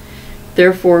trouble.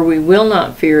 Therefore we will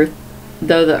not fear,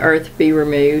 though the earth be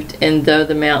removed, and though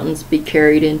the mountains be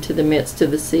carried into the midst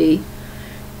of the sea.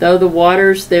 Though the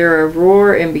waters thereof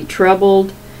roar and be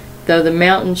troubled, though the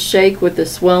mountains shake with the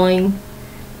swelling,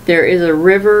 there is a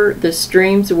river, the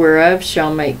streams whereof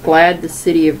shall make glad the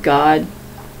city of God,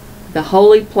 the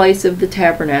holy place of the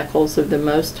tabernacles of the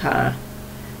Most High.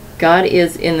 God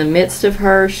is in the midst of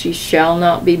her, she shall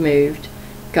not be moved.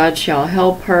 God shall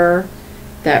help her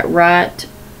that right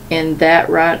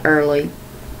early.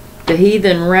 The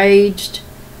heathen raged,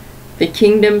 the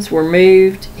kingdoms were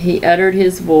moved, He uttered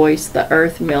His voice, the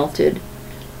earth melted.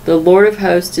 The Lord of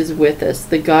hosts is with us,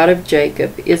 the God of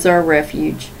Jacob is our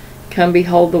refuge. Come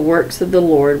behold the works of the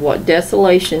Lord, what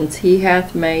desolations He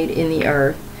hath made in the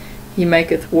earth. He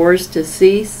maketh wars to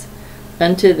cease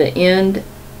unto the end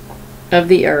of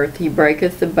the earth. He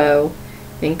breaketh the bow,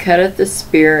 and cutteth the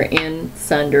spear in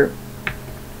sunder.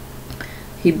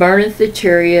 He burneth the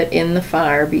chariot in the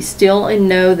fire. Be still and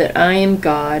know that I am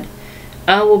God.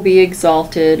 I will be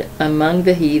exalted among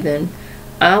the heathen.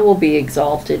 I will be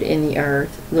exalted in the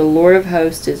earth. The Lord of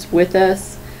hosts is with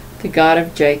us. The God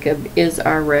of Jacob is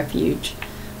our refuge.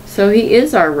 So He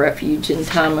is our refuge in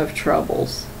time of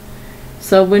troubles.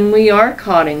 So when we are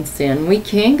caught in sin, we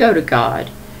can go to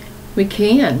God. We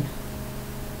can.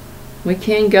 We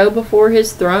can go before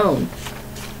His throne.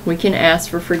 We can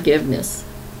ask for forgiveness.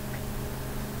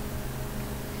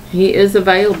 He is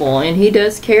available, and He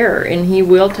does care, and He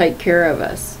will take care of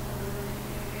us.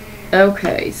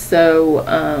 Okay, so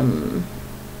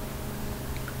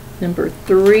number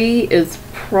 3 is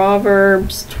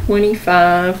Proverbs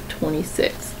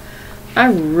 25:26. I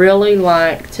really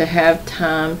like to have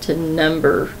time to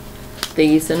number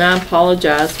these, and I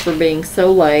apologize for being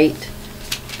so late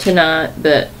tonight,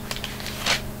 but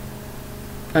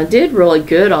I did really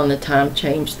good on the time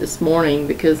change this morning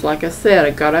because, like I said,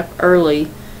 I got up early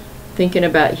thinking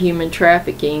about human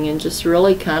trafficking and just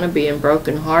really kind of being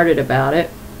brokenhearted about it.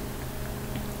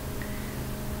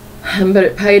 But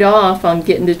it paid off on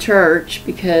getting to church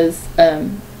because I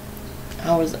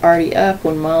was already up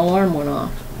when my alarm went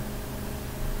off.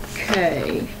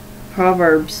 Okay,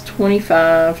 Proverbs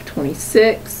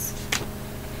 25:26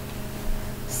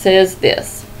 says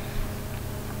this: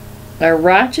 A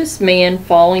righteous man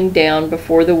falling down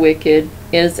before the wicked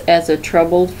is as a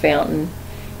troubled fountain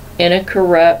in a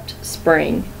corrupt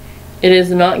spring. It is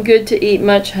not good to eat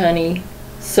much honey,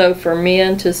 so for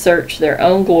men to search their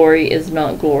own glory is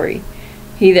not glory.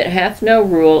 He that hath no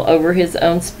rule over his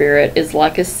own spirit is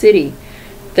like a city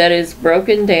that is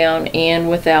broken down and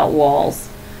without walls.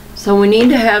 So we need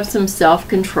to have some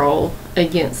self-control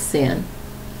against sin.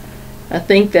 I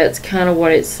think that's kind of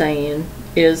what it's saying,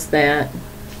 is that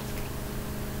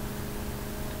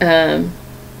kind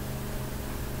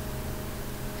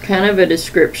of a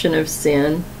description of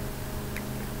sin,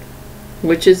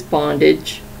 which is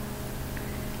bondage.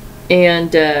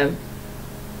 And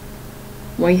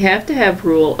we have to have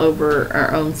rule over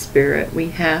our own spirit.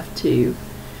 We have to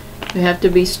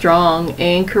be strong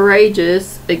and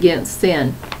courageous against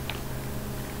sin.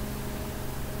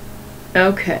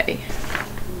 Okay.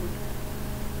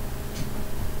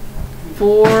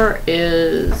 4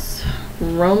 is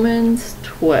Romans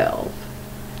 12.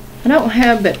 I don't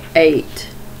have but 8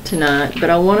 tonight,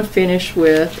 but I want to finish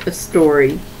with a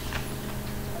story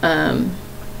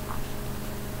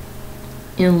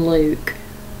in Luke.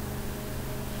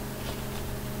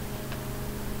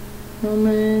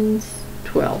 Romans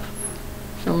 12.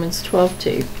 Romans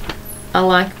 12:2. I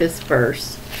like this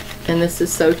verse, and this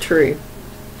is so true.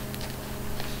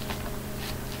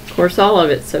 Of course, all of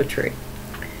it's so true.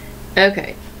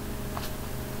 Okay.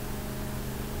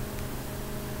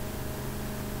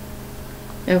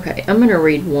 Okay, I'm going to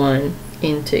read 1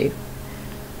 and 2.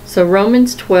 So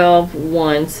Romans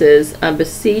 12:1 says, I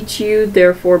beseech you,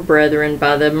 therefore, brethren,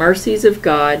 by the mercies of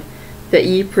God, that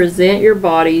ye present your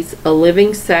bodies a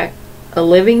living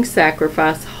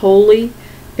sacrifice, holy,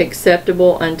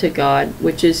 acceptable unto God,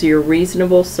 which is your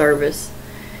reasonable service.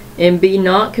 And be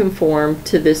not conformed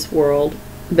to this world,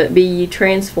 but be ye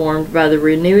transformed by the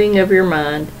renewing of your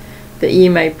mind, that ye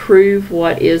may prove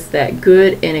what is that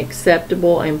good and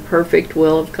acceptable and perfect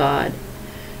will of God.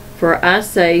 For I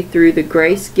say, through the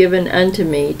grace given unto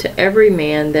me, to every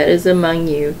man that is among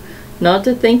you, not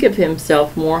to think of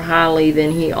himself more highly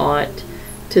than he ought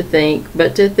to think,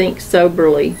 but to think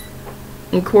soberly,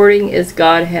 according as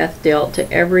God hath dealt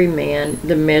to every man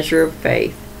the measure of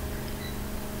faith.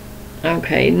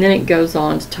 Okay, and then it goes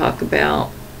on to talk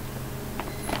about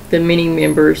the many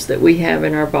members that we have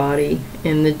in our body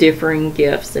and the differing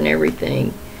gifts and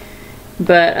everything.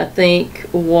 But I think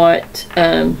what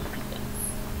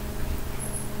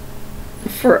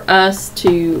for us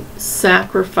to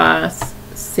sacrifice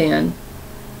sin,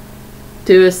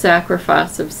 do a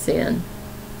sacrifice of sin.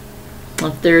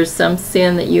 If there is some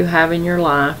sin that you have in your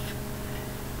life,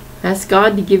 ask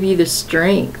God to give you the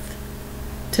strength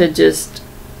to just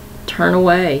turn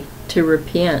away, to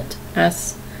repent.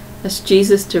 Ask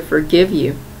Jesus to forgive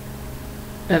you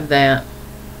of that.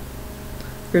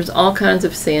 There's all kinds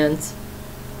of sins.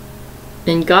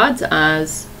 In God's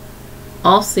eyes,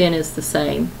 all sin is the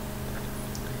same.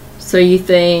 So you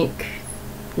think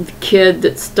the kid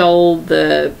that stole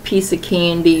the piece of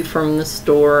candy from the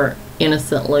store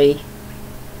innocently,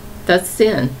 that's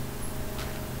sin.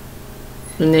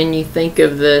 And then you think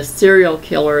of the serial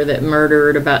killer that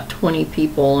murdered about 20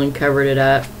 people and covered it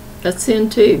up, that's sin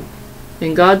too.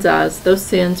 In God's eyes, those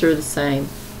sins are the same.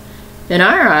 In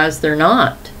our eyes, they're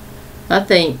not. I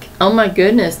think, oh my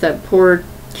goodness, that poor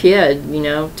kid,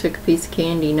 took a piece of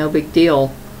candy, no big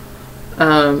deal.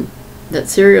 That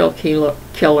serial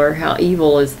killer, how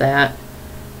evil is that?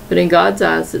 But in God's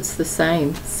eyes, it's the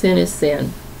same. Sin is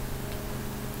sin.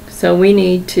 So we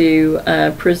need to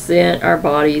present our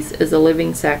bodies as a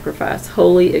living sacrifice,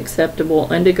 holy,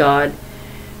 acceptable unto God,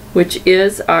 which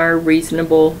is our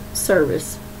reasonable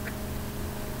service.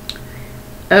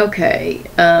 Okay,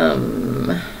 I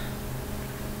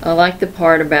like the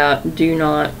part about do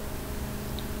not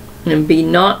and be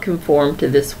not conformed to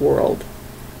this world,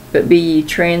 but be ye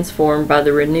transformed by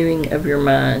the renewing of your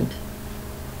mind.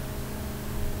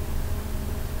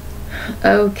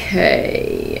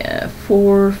 Okay,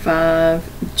 4, 5,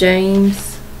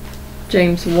 James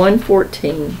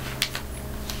 1:14.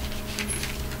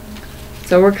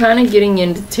 So we're kind of getting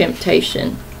into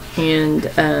temptation, and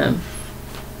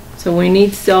so we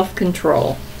need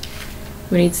self-control.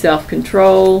 We need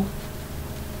self-control.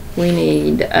 We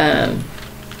need to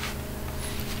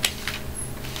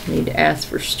ask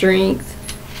for strength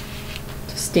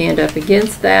to stand up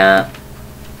against that.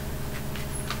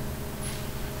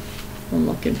 I'm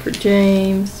looking for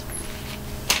James.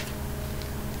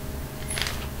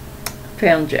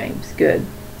 Found James. Good.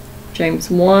 James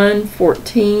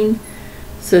 1:14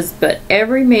 says, but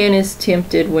every man is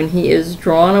tempted when he is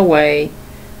drawn away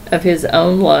of his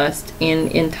own lust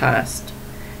and enticed.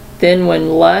 Then when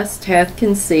lust hath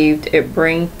conceived, it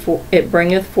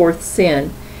bringeth forth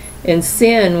sin, and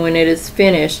sin, when it is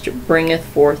finished, bringeth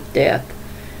forth death.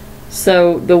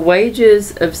 So the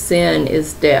wages of sin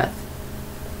is death,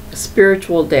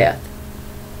 spiritual death.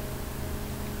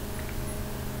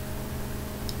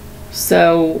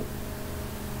 So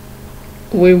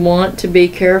we want to be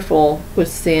careful with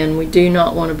sin. We do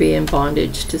not want to be in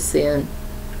bondage to sin.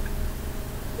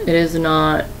 It is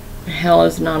not Hell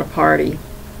is not a party.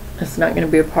 It's not going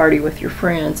to be a party with your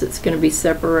friends. It's going to be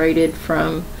separated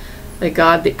from the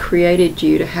God that created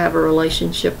you to have a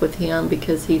relationship with Him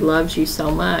because He loves you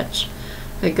so much.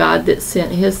 A God that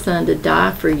sent His Son to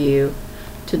die for you,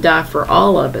 to die for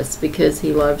all of us because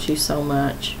He loves you so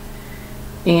much.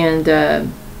 And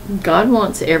God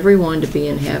wants everyone to be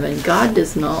in heaven. God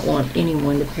does not want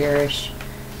anyone to perish.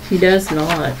 He does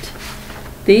not.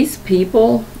 These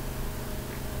people,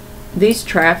 these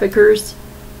traffickers,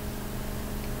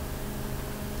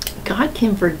 God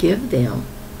can forgive them.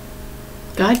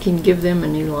 God can give them a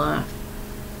new life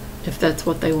if that's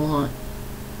what they want.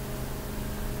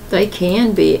 They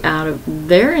can be out of,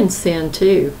 they're in sin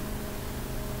too.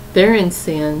 They're in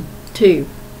sin too.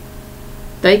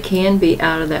 They can be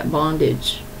out of that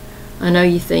bondage. I know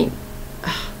you think,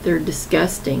 oh, they're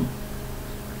disgusting.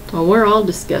 Well, we're all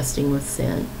disgusting with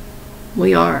sin.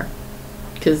 We are.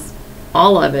 Because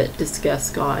all of it disgusts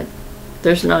God.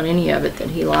 There's not any of it that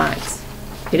He likes.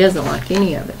 He doesn't like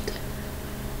any of it.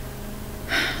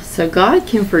 So God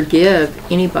can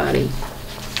forgive anybody.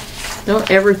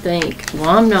 Don't ever think, well,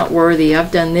 I'm not worthy.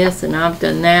 I've done this and I've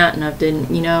done that and I've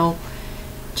done, you know.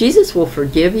 Jesus will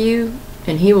forgive you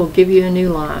and He will give you a new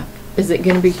life. Is it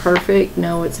going to be perfect?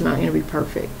 No, it's not going to be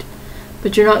perfect.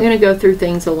 But you're not going to go through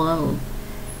things alone.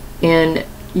 And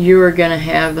you are going to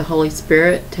have the Holy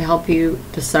Spirit to help you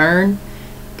discern.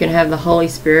 You're going to have the Holy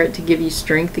Spirit to give you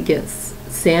strength against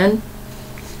sin.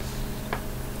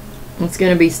 It's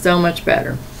going to be so much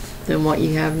better than what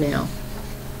you have now.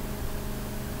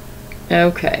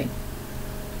 Okay.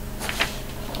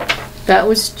 That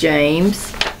was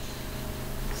James.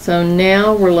 So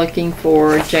now we're looking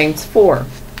for James 4.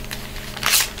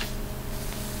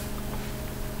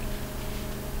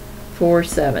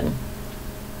 4:7.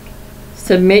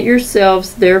 Submit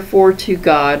yourselves therefore to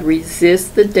God,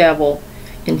 resist the devil,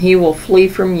 and he will flee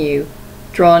from you.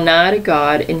 Draw nigh to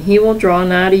God, and He will draw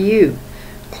nigh to you.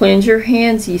 Cleanse your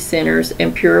hands, ye sinners,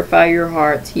 and purify your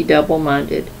hearts, ye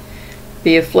double-minded.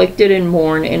 Be afflicted and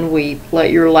mourn and weep.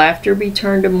 Let your laughter be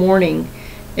turned to mourning,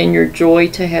 and your joy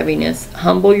to heaviness.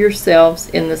 Humble yourselves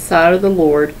in the sight of the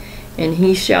Lord, and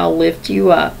He shall lift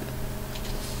you up.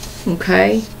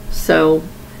 Okay? So,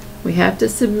 we have to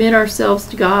submit ourselves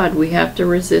to God. We have to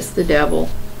resist the devil.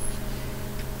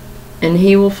 And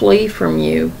he will flee from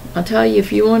you. I'll tell you,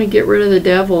 if you want to get rid of the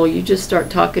devil, you just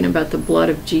start talking about the blood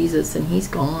of Jesus and he's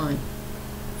gone.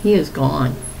 He is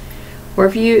gone. Or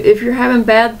if you're having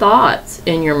bad thoughts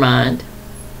in your mind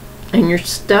and you're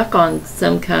stuck on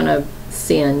some kind of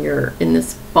sin, you're in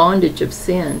this bondage of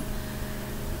sin,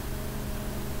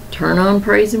 turn on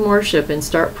praise and worship and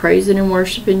start praising and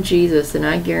worshiping Jesus, and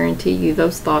I guarantee you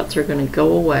those thoughts are going to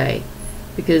go away,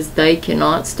 because they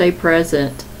cannot stay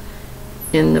present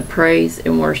in the praise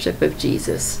and worship of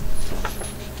Jesus.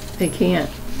 They can't.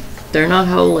 They're not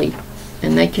holy,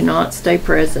 and they cannot stay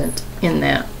present in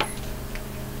that.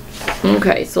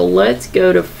 Okay, so let's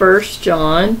go to 1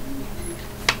 John.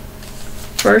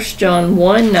 1 John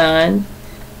 1:9.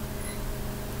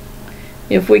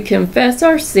 If we confess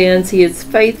our sins, He is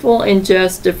faithful and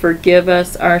just to forgive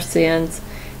us our sins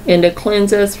and to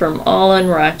cleanse us from all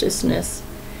unrighteousness.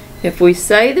 If we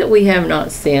say that we have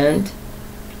not sinned,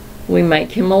 we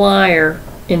make Him a liar,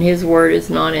 and His word is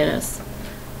not in us.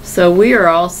 So we are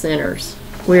all sinners.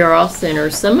 We are all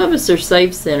sinners. Some of us are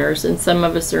saved sinners, and some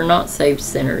of us are not saved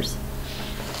sinners.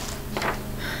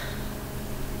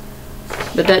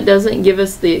 But that doesn't give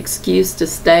us the excuse to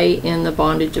stay in the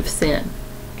bondage of sin.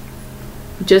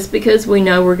 Just because we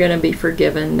know we're going to be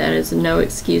forgiven, that is no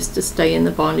excuse to stay in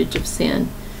the bondage of sin.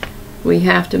 We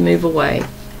have to move away.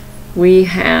 We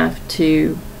have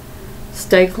to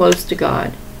stay close to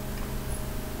God.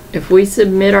 If we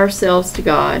submit ourselves to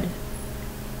God,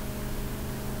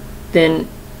 then,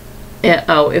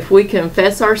 if we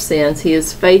confess our sins, He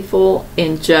is faithful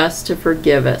and just to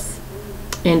forgive us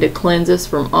and to cleanse us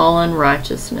from all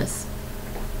unrighteousness.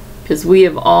 Because we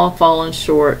have all fallen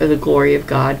short of the glory of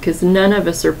God, because none of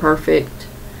us are perfect.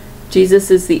 Jesus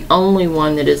is the only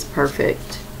one that is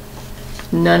perfect.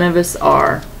 None of us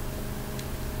are.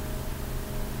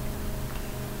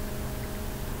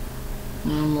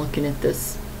 I'm looking at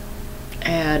this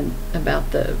ad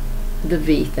about the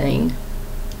V thing.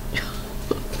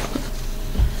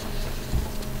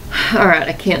 Alright,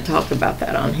 I can't talk about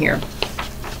that on here.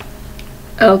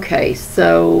 Okay,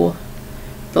 so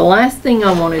the last thing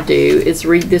I want to do is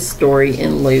read this story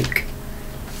in Luke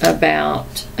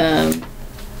about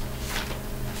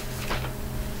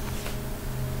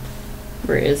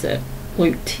where is it?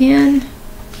 Luke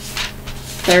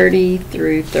 10:30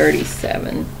 through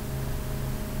 37.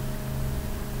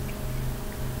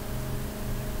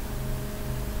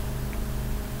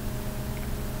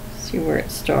 See where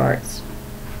it starts.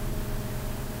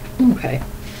 Okay.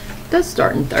 That's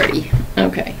starting 30.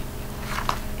 Okay.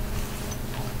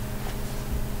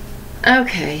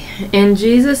 Okay. And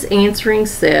Jesus answering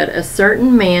said, a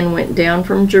certain man went down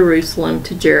from Jerusalem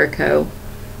to Jericho,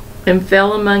 and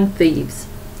fell among thieves,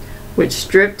 which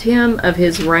stripped him of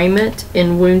his raiment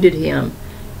and wounded him,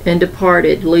 and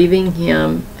departed, leaving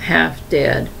him half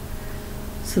dead.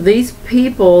 So these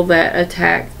people that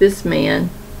attacked this man,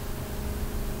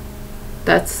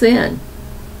 that's sin.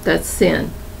 That's sin.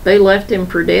 They left him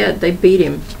for dead. They beat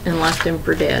him and left him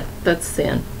for dead. That's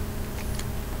sin.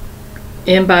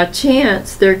 And by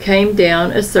chance there came down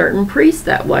a certain priest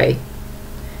that way.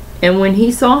 And when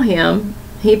he saw him,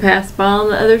 he passed by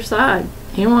on the other side.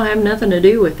 He won't have nothing to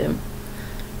do with him.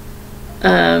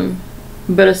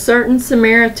 But a certain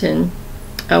Samaritan,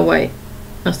 oh wait,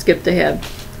 I skipped ahead.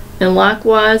 And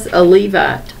likewise a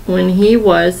Levite, when he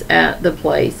was at the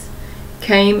place,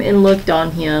 came and looked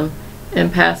on him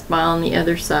and passed by on the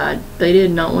other side. They did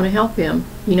not want to help him.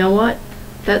 You know what?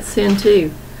 That's sin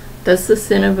too. That's the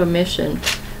sin of omission,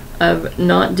 of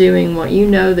not doing what you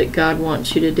know that God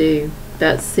wants you to do.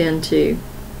 That's sin too.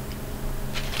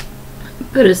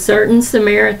 But a certain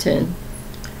Samaritan,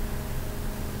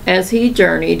 as he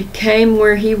journeyed, came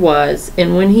where he was,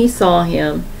 and when he saw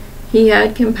him, he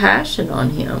had compassion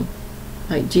on him.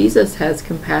 Like Jesus has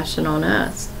compassion on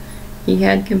us. He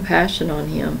had compassion on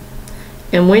him,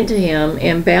 and went to him,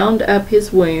 and bound up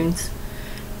his wounds,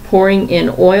 pouring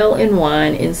in oil and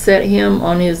wine, and set him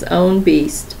on his own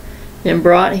beast, and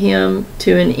brought him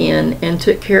to an inn, and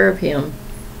took care of him.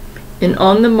 And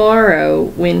on the morrow,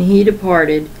 when he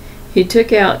departed, he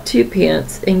took out 2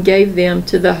 pence, and gave them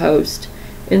to the host,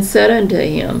 and said unto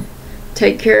him,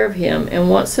 take care of him, and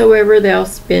whatsoever thou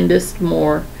spendest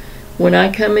more, when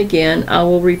I come again, I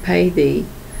will repay thee.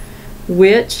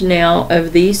 Which now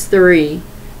of these 3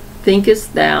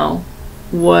 thinkest thou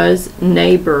was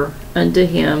neighbor unto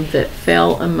him that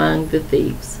fell among the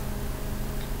thieves?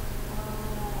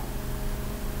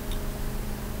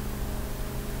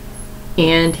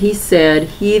 And he said,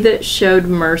 he that showed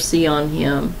mercy on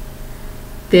him.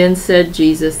 Then said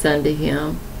Jesus unto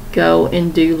him, go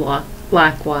and do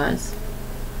likewise.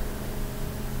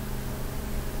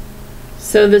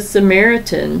 So the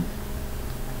Samaritan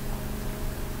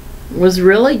was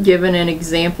really given an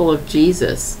example of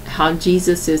Jesus, how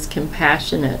Jesus is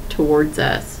compassionate towards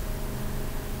us.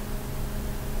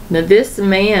 Now this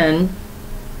man,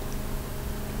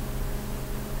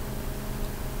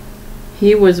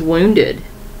 he was wounded.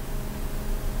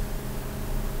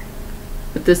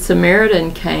 But the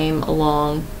Samaritan came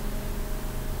along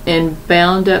and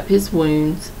bound up his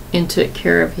wounds and took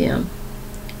care of him,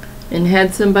 and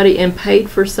had somebody and paid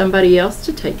for somebody else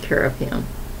to take care of him.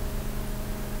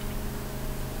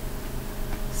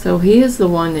 So he is the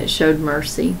one that showed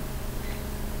mercy.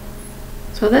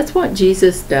 So that's what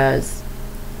Jesus does.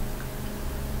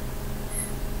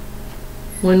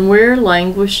 When we're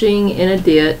languishing in a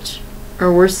ditch,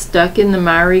 or we're stuck in the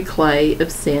miry clay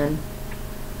of sin,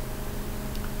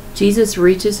 Jesus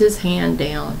reaches his hand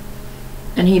down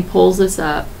and he pulls us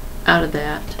up out of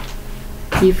that.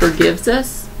 He forgives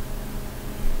us,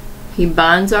 he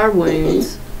binds our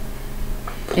wounds,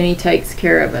 and he takes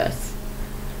care of us.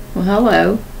 Well,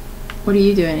 hello. What are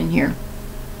you doing in here?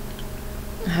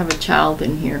 I have a child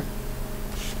in here.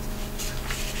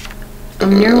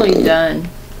 I'm nearly done.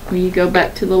 Will you go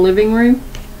back to the living room?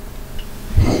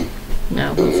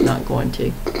 No, he's not going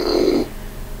to.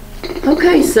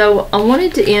 Okay, so I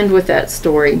wanted to end with that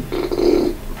story,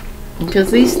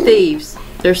 because these thieves,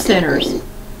 they're sinners.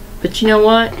 But you know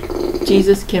what?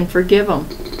 Jesus can forgive them.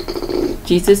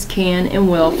 Jesus can and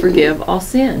will forgive all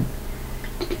sin.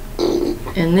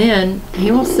 And then he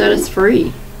will set us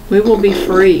free. We will be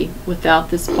free without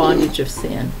this bondage of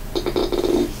sin.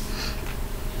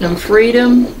 And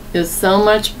freedom is so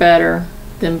much better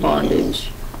than bondage.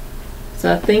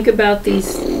 So I think about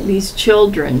these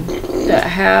children that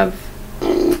have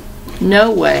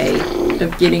no way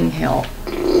of getting help.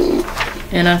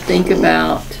 And I think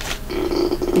about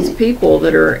these people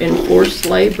that are in forced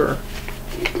labor.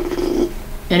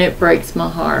 And it breaks my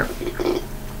heart.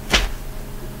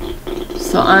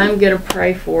 So I'm going to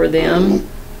pray for them.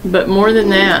 But more than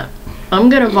that, I'm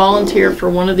going to volunteer for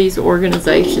one of these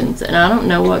organizations. And I don't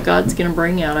know what God's going to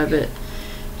bring out of it.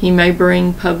 He may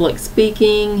bring public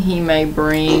speaking. He may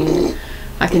bring,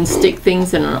 I can stick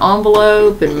things in an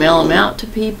envelope and mail them out to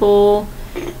people.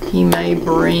 He may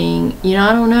bring,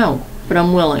 I don't know. But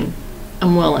I'm willing.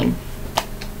 I'm willing.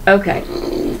 Okay.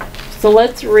 So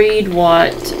let's read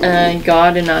what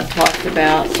God and I talked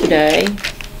about today.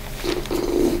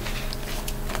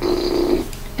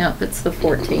 Yep, it's the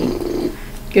 14th.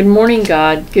 Good morning,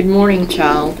 God. Good morning,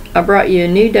 child. I brought you a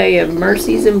new day of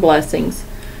mercies and blessings,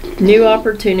 new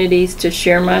opportunities to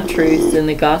share my truths in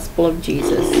the gospel of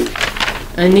Jesus,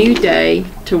 a new day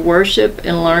to worship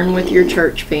and learn with your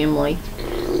church family,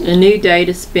 a new day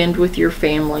to spend with your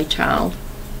family, child.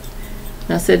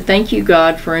 And I said, thank you,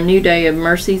 God, for a new day of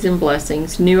mercies and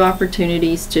blessings, new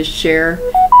opportunities to share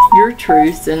your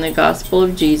truths in the gospel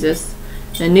of Jesus,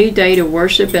 a new day to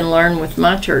worship and learn with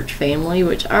my church family,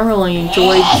 which I really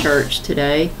enjoyed church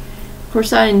today. Of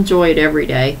course, I enjoy it every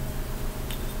day.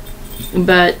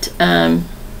 But, I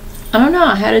don't know,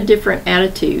 I had a different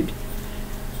attitude.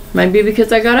 Maybe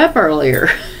because I got up earlier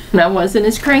and I wasn't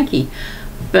as cranky.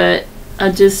 But I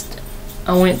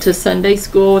went to Sunday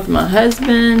school with my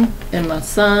husband and my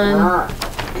son.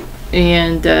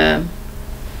 And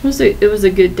it was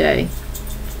a good day.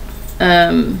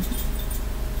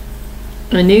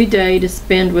 A new day to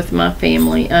spend with my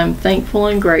family. I'm thankful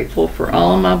and grateful for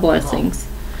all of my blessings.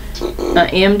 I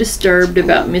am disturbed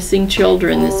about missing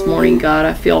children this morning, God.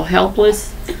 I feel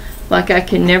helpless, like I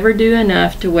can never do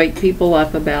enough to wake people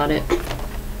up about it.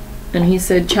 And he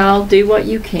said, child, do what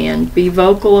you can. Be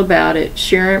vocal about it,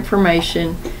 share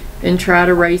information, and try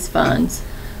to raise funds.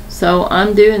 So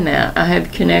I'm doing that. I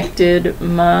have connected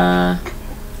my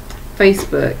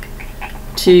Facebook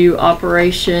to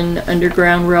Operation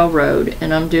Underground Railroad,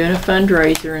 and I'm doing a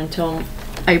fundraiser until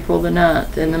April the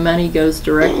 9th, and the money goes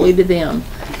directly to them.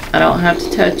 I don't have to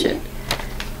touch it.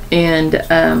 And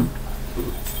I'm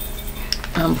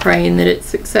praying that it's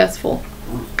successful.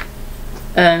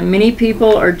 Many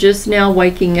people are just now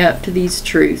waking up to these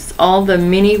truths, all the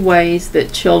many ways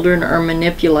that children are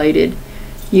manipulated.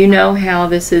 You know how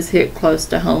this has hit close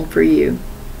to home for you.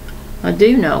 I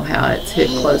do know how it's hit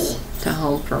close to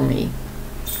home for me.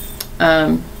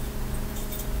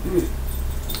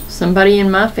 Somebody in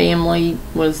my family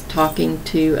was talking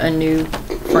to a new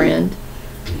friend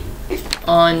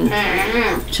on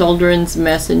Children's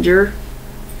Messenger,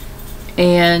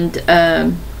 and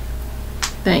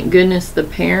thank goodness the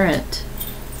parent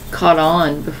caught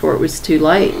on before it was too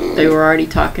late. They were already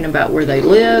talking about where they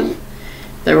live.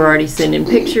 They were already sending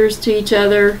pictures to each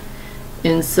other.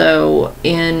 And so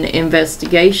in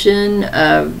investigation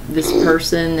of this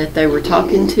person that they were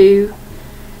talking to,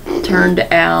 turned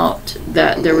out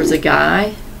that there was a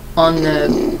guy on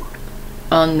the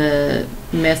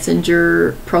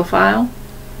Messenger profile,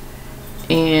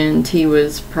 and he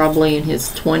was probably in his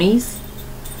 20s.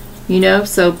 You know,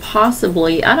 so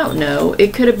possibly, I don't know,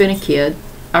 it could have been a kid.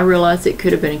 I realize it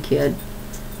could have been a kid,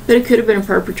 but it could have been a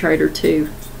perpetrator too.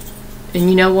 And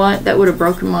you know what? That would have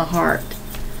broken my heart,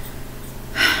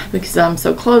 because I'm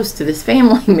so close to this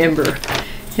family member.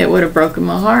 It would have broken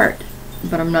my heart.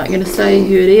 But I'm not going to say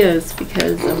who it is,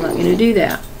 because I'm not going to do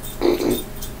that.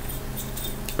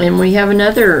 And we have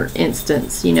another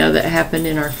instance, you know, that happened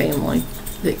in our family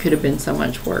that could have been so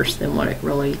much worse than what it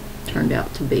really turned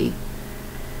out to be.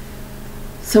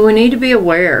 So we need to be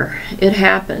aware. It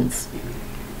happens.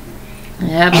 It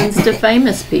happens to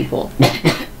famous people.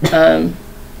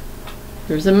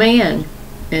 There's a man,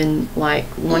 and like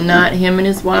one night him and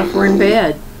his wife were in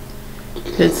bed.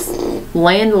 His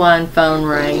landline phone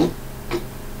rang.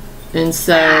 And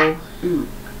so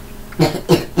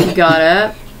he got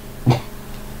up.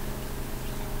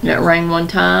 It rang one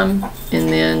time, and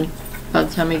then by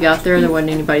the time he got there, there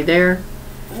wasn't anybody there.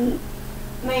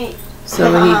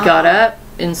 So he got up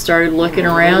and started looking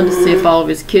around to see if all of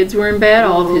his kids were in bed.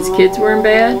 All of his kids were in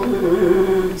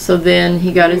bed. So then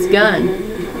he got his gun,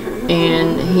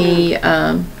 and he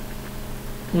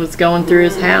was going through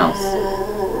his house,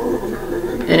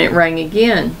 and it rang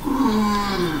again.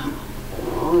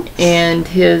 And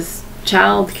his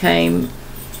child came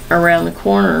around the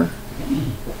corner,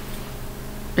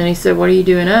 and he said, what are you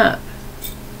doing up?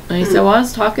 And he said, well, I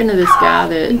was talking to this guy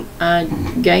that I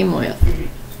game with.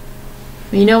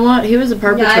 You know what? He was a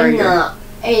perpetrator.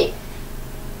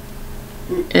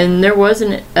 And there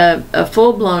wasn't a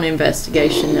full-blown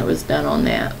investigation that was done on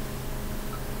that.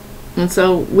 And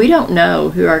so we don't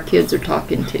know who our kids are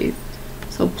talking to.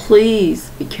 So please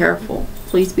be careful.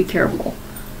 Please be careful.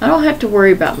 I don't have to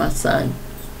worry about my son.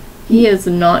 He is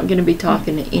not going to be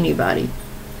talking to anybody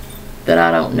that I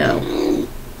don't know.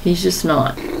 He's just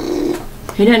not.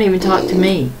 He doesn't even talk to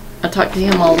me. I talk to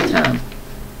him all the time.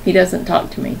 He doesn't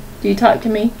talk to me. Do you talk to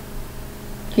me?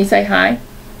 Can you say hi?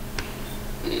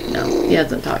 No, he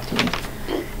doesn't talk to me.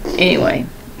 Anyway.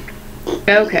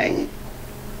 Okay.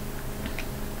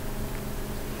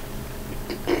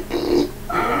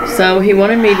 So he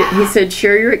wanted me to, he said,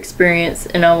 share your experience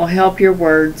and I will help your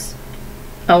words.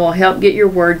 I will help get your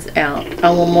words out. I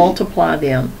will multiply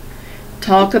them.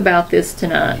 talk about this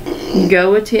tonight.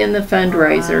 Go attend the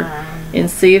fundraiser and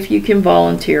see if you can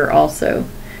volunteer also.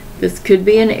 This could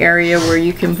be an area where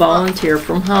you can volunteer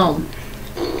from home.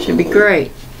 Should be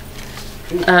great.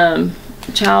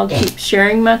 Child, keep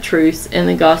sharing my truths in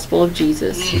the gospel of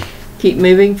Jesus. Keep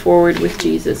moving forward with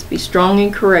Jesus. Be strong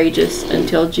and courageous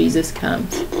until Jesus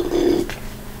comes.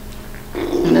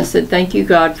 And I said, thank you,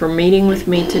 God, for meeting with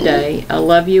me today. I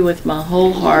love you with my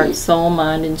whole heart, soul,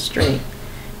 mind, and strength.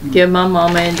 Give my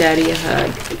mama and daddy a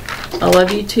hug. I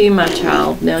love you too, my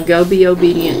child. Now go be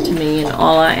obedient to me in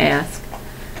all I ask.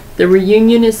 The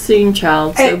reunion is soon,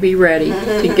 child, so be ready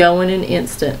to go in an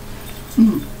instant.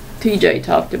 TJ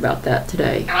talked about that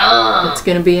today. It's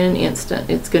going to be in an instant.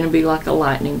 It's going to be like a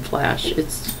lightning flash.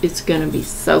 It's going to be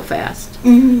so fast.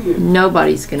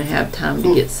 Nobody's going to have time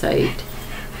to get saved.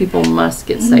 People must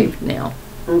get saved now.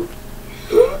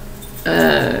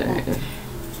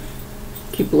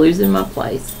 Keep losing my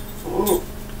place.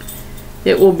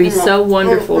 It will be so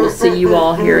wonderful to see you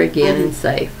all here again and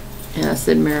safe. And I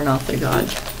said, Maranatha, God.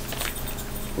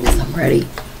 Because I'm ready.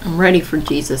 I'm ready for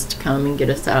Jesus to come and get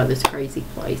us out of this crazy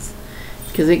place.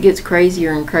 Because it gets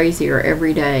crazier and crazier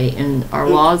every day. And our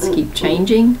laws keep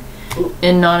changing.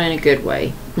 And not in a good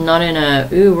way. Not in a,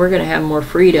 ooh, we're going to have more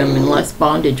freedom and less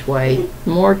bondage way.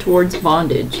 More towards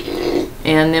bondage.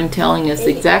 And them telling us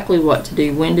exactly what to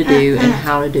do, when to do, and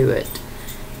how to do it.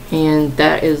 And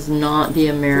that is not the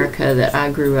America that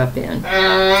I grew up in.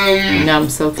 And I'm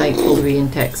so thankful to be in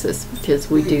Texas.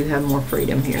 Because we do have more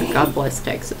freedom here. God bless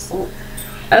Texas.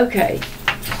 Okay,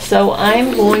 so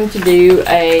I'm going to do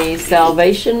a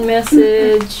salvation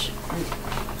message.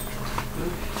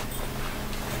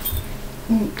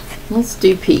 Let's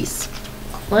do peace.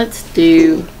 Let's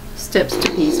do steps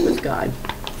to peace with God.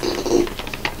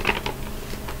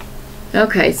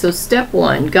 Okay, so step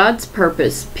 1, God's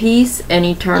purpose, peace and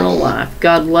eternal life.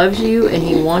 God loves you and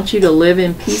He wants you to live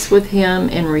in peace with Him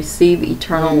and receive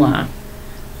eternal life.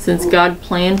 Since God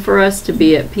planned for us to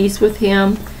be at peace with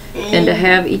Him and to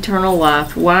have eternal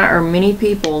life, why are many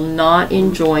people not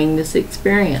enjoying this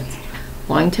experience?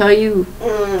 Well, I can tell you,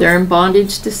 they're in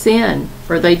bondage to sin,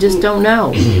 or they just don't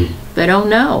know. They don't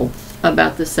know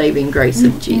about the saving grace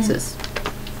of Jesus.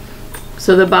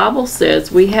 So the Bible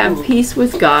says we have peace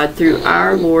with God through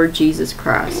our Lord Jesus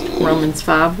Christ. Romans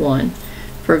 5:1.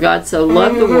 For God so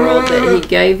loved the world that He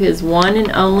gave His one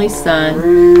and only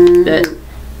Son, that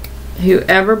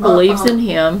whoever believes in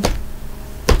Him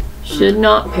should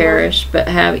not perish but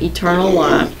have eternal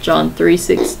life. John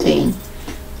 3:16.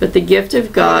 But the gift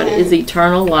of God is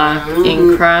eternal life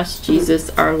in Christ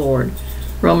Jesus our Lord.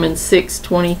 Romans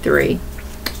 6:23.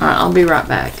 Alright, I'll be right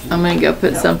back. I'm going to go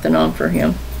put something on for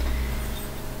him.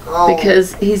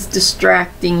 Because he's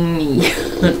distracting me.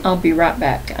 I'll be right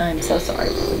back. I'm so sorry.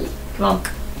 Come on.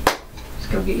 Let's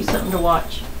go get you something to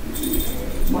watch.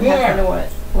 What happened to what?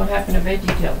 What happened to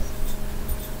VeggieTales?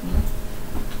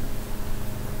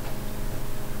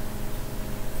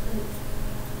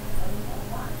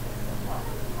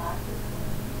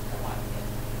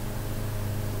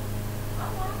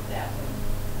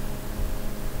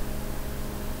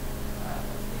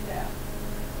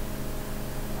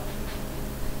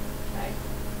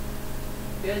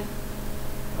 Good?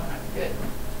 Alright, good.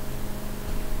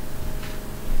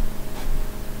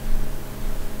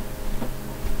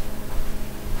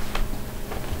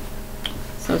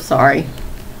 So sorry.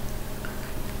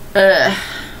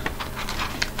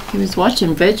 He was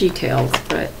watching VeggieTales,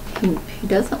 but he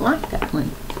doesn't like that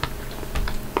one.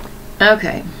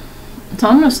 Okay, so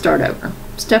I'm going to start over.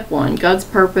 Step 1, God's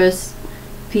purpose,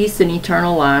 peace and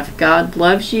eternal life. God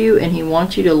loves you and He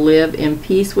wants you to live in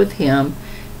peace with Him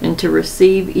and to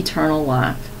receive eternal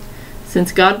life.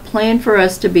 Since God planned for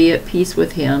us to be at peace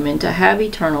with Him and to have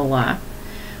eternal life,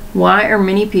 why are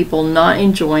many people not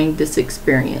enjoying this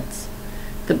experience?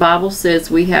 The Bible says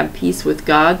we have peace with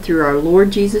God through our Lord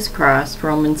Jesus Christ,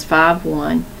 Romans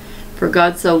 5:1. For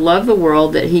God so loved the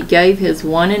world that He gave His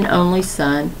one and only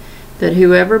Son, that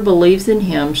whoever believes in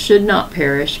Him should not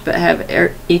perish but have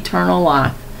eternal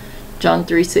life. John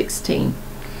 3:16.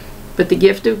 But the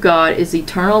gift of God is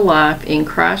eternal life in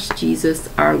Christ Jesus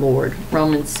our Lord.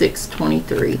 Romans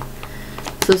 6:23.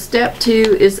 So step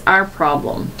 2 is our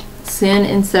problem, sin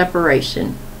and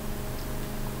separation.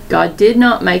 God did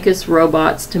not make us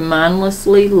robots to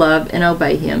mindlessly love and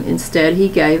obey Him. Instead, He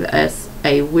gave us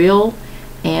a will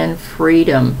and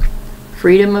freedom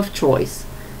of choice.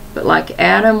 But like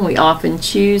Adam, we often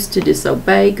choose to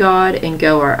disobey God and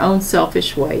go our own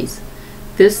selfish ways.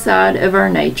 This side of our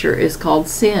nature is called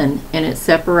sin, and it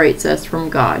separates us from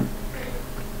God.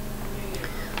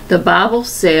 The Bible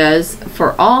says,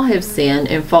 "For all have sinned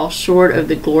and fall short of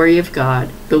the glory of God.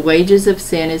 The wages of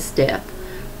sin is death."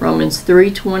 Romans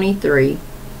 3:23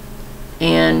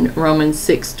 and Romans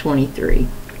 6:23.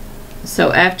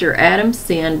 So after Adam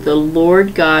sinned, the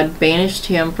Lord God banished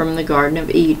him from the Garden of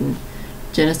Eden.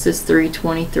 Genesis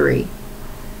 3:23.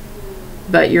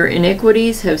 "But your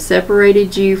iniquities have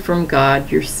separated you from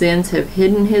God. Your sins have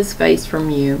hidden his face from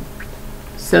you,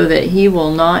 so that he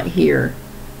will not hear."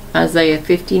 Isaiah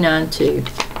 59:2.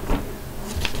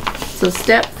 So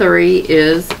step 3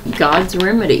 is God's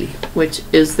remedy, which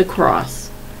is the cross.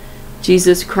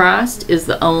 Jesus Christ is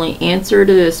the only answer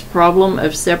to this problem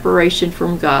of separation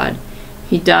from God.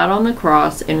 He died on the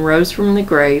cross and rose from the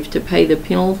grave to pay the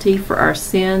penalty for our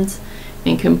sins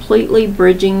and completely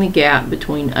bridging the gap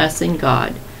between us and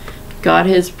God. God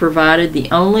has provided the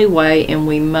only way, and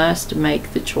we must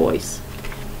make the choice.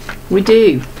 We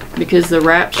do, because the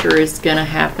rapture is going to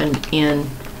happen in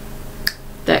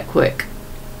that quick.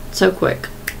 So quick.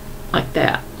 Like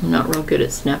that. I'm not real good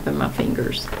at snapping my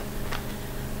fingers.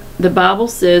 The Bible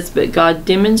says, "But God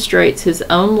demonstrates his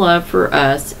own love for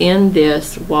us in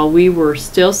this: while we were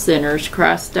still sinners,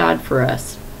 Christ died for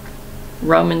us."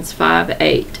 Romans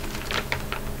 5:8.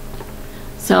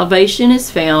 Salvation is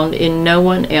found in no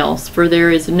one else, for there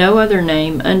is no other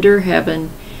name under heaven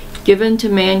given to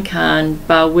mankind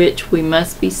by which we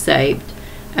must be saved.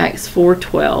 Acts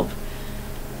 4:12.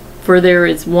 For there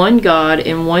is one God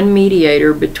and one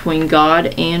mediator between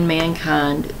God and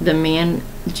mankind, the man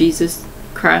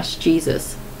Christ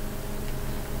Jesus.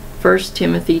 1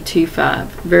 Timothy 2:5.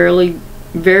 Verily,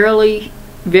 verily,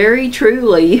 very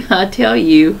truly, I tell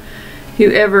you,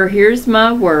 whoever hears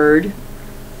my word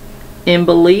and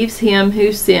believes him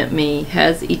who sent me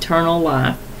has eternal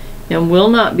life, and will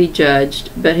not be judged,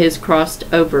 but has crossed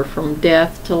over from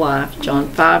death to life. John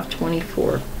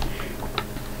 5:24.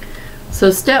 So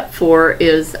step 4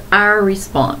 is our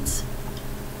response.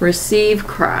 Receive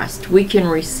Christ. We can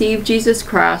receive Jesus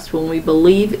Christ when we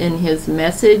believe in his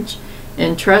message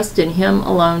and trust in him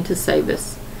alone to save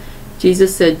us.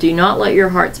 Jesus said, "Do not let your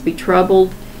hearts be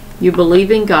troubled. You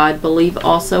believe in God, believe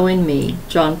also in me."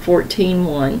 John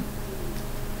 14:1.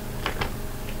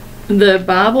 The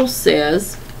Bible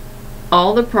says,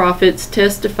 "All the prophets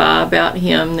testify about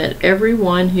him that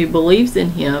everyone who believes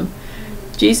in him,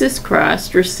 Jesus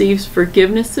Christ, receives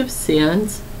forgiveness of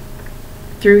sins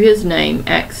through his name."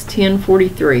 Acts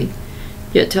 10:43.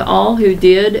 "Yet to all who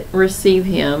did receive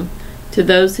him, to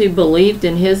those who believed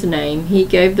in his name, he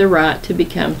gave the right to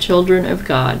become children of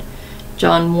God."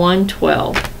 John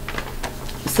 1:12.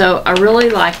 So I really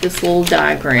like this little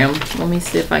diagram. Let me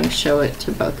see if I can show it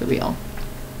to both of y'all.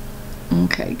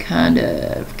 Okay, kind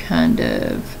of.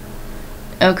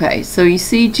 Okay, so you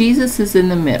see Jesus is in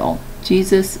the middle.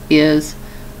 Jesus is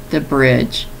the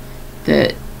bridge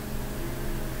that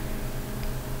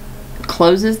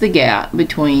closes the gap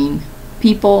between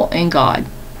people and God.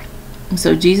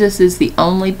 So Jesus is the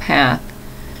only path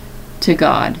to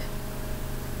God.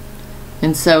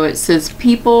 And so it says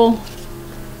people,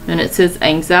 and it says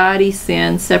anxiety,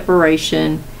 sin,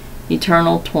 separation,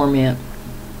 eternal torment.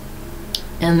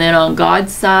 And then on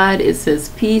God's side it says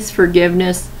peace,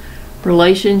 forgiveness,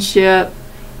 relationship,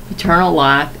 eternal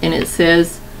life. And it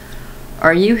says,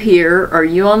 are you here? Are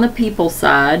you on the people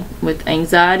side with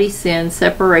anxiety, sin,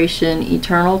 separation,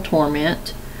 eternal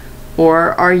torment?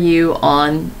 Or are you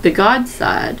on the God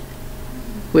side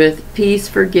with peace,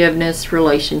 forgiveness,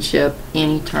 relationship,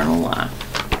 and eternal life?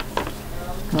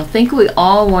 I think we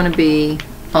all want to be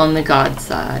on the God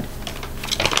side,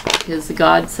 because the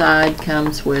God side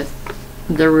comes with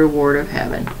the reward of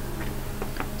heaven.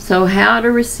 So how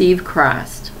to receive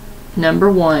Christ? Number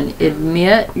 1,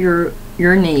 admit your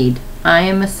need. I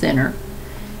am a sinner.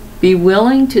 Be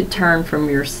willing to turn from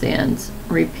your sins.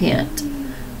 Repent.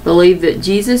 Believe that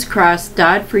Jesus Christ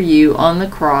died for you on the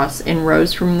cross and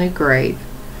rose from the grave.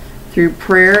 Through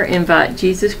prayer, invite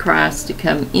Jesus Christ to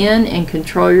come in and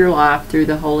control your life through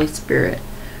the Holy Spirit.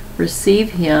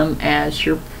 Receive him as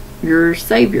your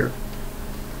Savior.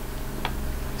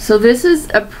 So this is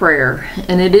a prayer,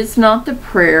 and it is not the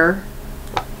prayer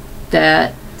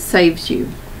that saves you.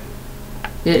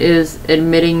 It is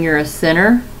admitting you're a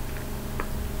sinner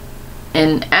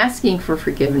and asking for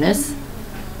forgiveness,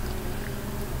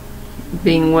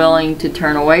 being willing to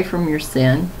turn away from your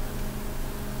sin,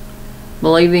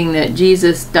 believing that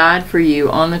Jesus died for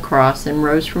you on the cross and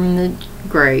rose from the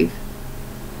grave.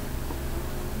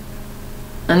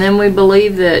 And then we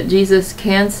believe that Jesus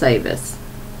can save us,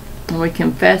 and we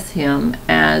confess him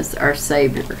as our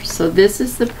Savior. So this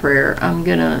is the prayer. I'm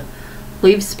going to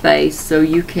leave space so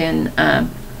you can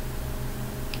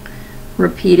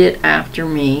repeat it after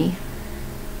me.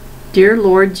 Dear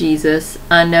Lord Jesus,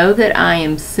 I know that I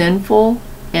am sinful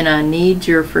and I need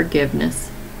your forgiveness.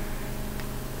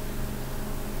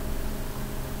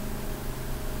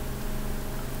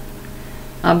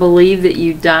 I believe that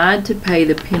you died to pay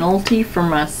the penalty for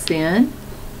my sin.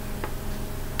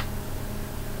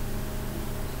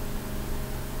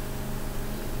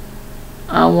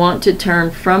 I want to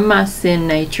turn from my sin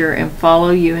nature and follow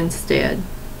you instead.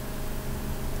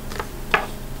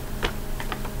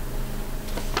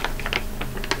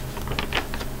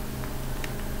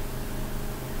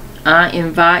 I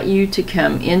invite you to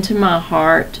come into my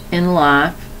heart and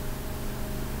life.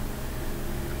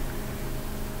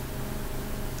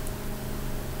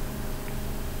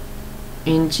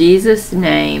 In Jesus'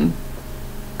 name,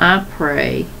 I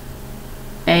pray.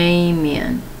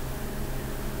 Amen.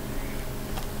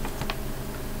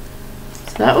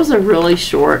 So that was a really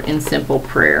short and simple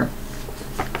prayer.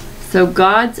 So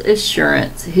God's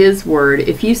assurance, His word,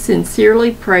 if you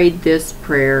sincerely prayed this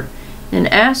prayer and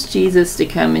asked Jesus to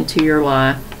come into your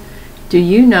life, do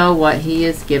you know what He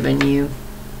has given you?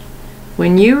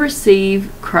 When you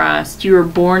receive Christ, you are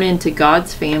born into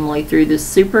God's family through the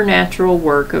supernatural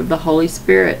work of the Holy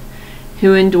Spirit, who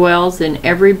indwells in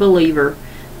every believer.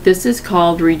 This is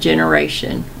called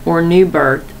regeneration, or new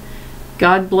birth.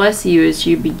 God bless you as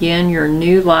you begin your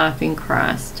new life in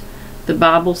Christ. The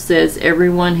Bible says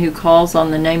everyone who calls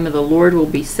on the name of the Lord will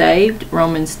be saved,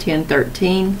 Romans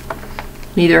 10:13.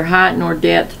 Neither height nor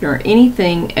depth nor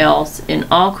anything else in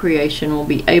all creation will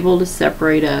be able to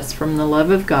separate us from the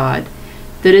love of God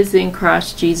that is in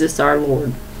Christ Jesus our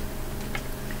Lord.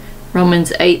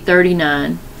 Romans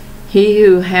 8:39. He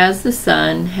who has the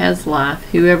Son has life.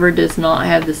 Whoever does not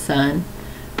have the Son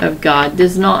of God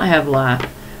does not have life.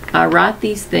 I write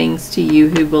these things to you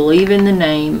who believe in the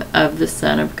name of the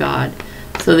Son of God,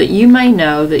 so that you may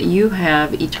know that you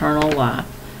have eternal life.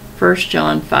 1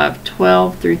 John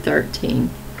 5:12 through 13.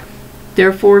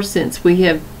 Therefore, since we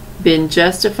have been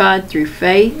justified through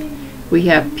faith, we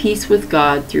have peace with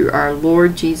God through our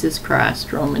Lord Jesus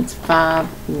Christ. Romans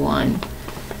 5:1.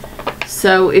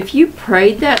 So if you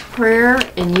prayed that prayer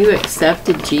and you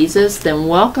accepted Jesus, then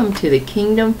welcome to the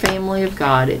kingdom family of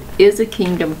God. It is a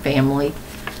kingdom family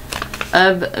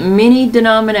of many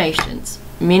denominations,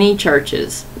 many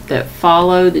churches that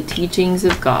follow the teachings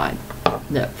of God,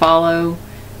 that follow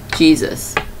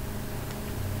Jesus.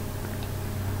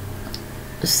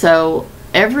 So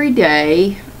every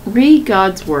day, read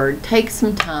God's Word. Take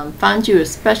some time. Find you a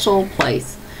special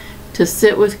place to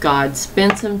sit with God.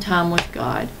 Spend some time with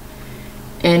God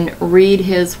and read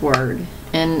His Word.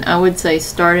 And I would say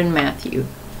start in Matthew.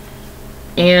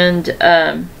 And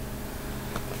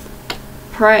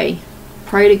pray.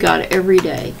 Pray to God every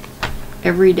day.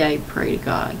 Every day pray to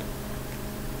God.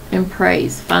 And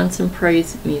praise. Find some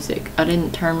praise music. I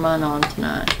didn't turn mine on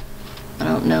tonight. I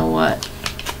don't know what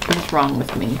was wrong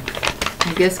with me.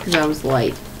 I guess because I was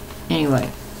late.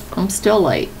 Anyway, I'm still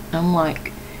late. I'm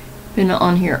like, been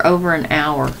on here over an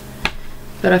hour.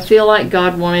 But I feel like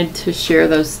God wanted me to share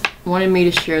those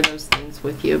things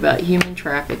with you about human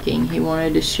trafficking. He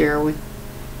wanted me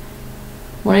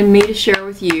to share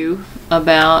with you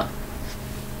about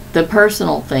the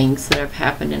personal things that have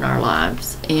happened in our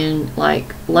lives. And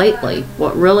like lately,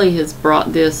 what really has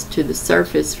brought this to the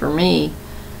surface for me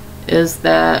is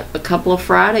that a couple of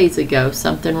Fridays ago,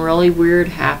 something really weird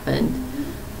happened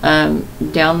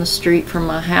down the street from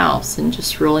my house, and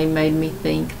just really made me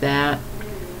think that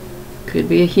could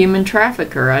be a human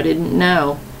trafficker. I didn't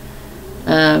know.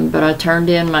 But I turned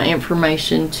in my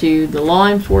information to the law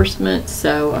enforcement,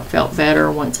 so I felt better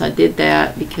once I did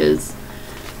that, because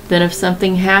then if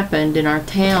something happened in our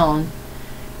town,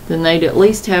 then they'd at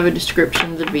least have a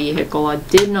description of the vehicle. I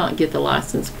did not get the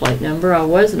license plate number. I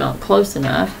was not close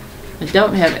enough. I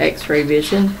don't have x-ray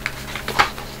vision.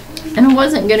 And I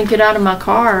wasn't going to get out of my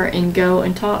car and go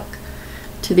and talk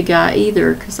to the guy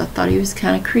either, because I thought he was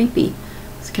kind of creepy. He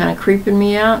was kind of creeping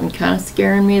me out and kind of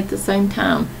scaring me at the same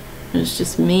time. It was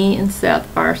just me and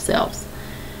Seth by ourselves.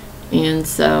 And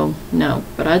so, no.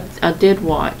 But I did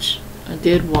watch. I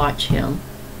did watch him.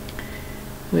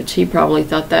 Which he probably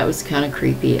thought that was kind of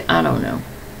creepy. I don't know.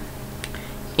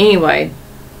 Anyway,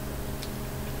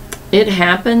 it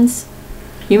happens.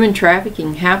 Human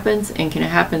trafficking happens, and can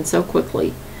happen so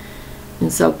quickly.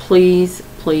 And so please,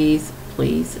 please,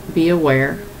 please be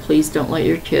aware. Please don't let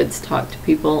your kids talk to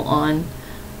people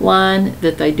online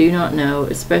that they do not know,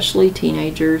 especially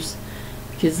teenagers,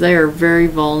 because they are very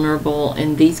vulnerable,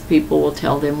 and these people will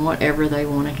tell them whatever they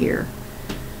want to hear.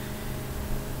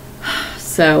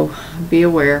 So be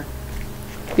aware.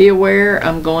 Be aware.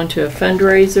 I'm going to a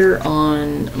fundraiser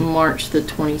on March the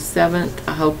 27th.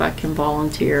 I hope I can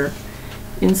volunteer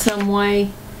in some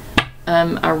way.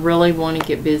 I really want to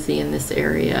get busy in this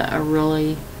area. I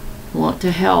really want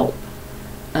to help.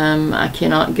 I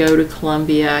cannot go to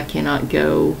Colombia. I cannot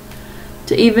go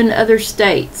to even other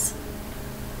states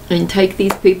and take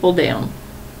these people down.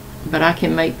 But I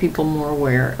can make people more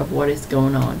aware of what is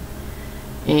going on.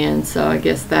 And so I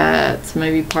guess that's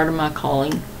maybe part of my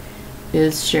calling,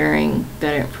 is sharing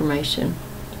that information.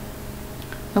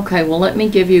 Okay, well, let me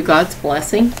give you God's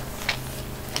blessing.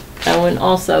 Oh, and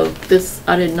also, this,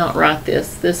 I did not write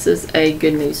this. This is a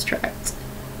good news tract.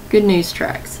 Good news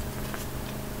tracts.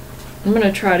 I'm going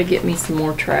to try to get me some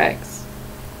more tracts.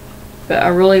 But I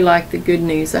really like the good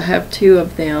news. I have 2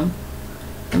 of them.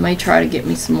 I may try to get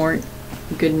me some more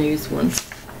good news ones.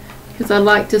 Because I'd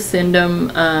like to send them,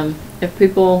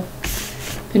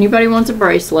 if anybody wants a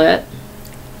bracelet,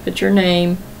 put your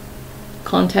name,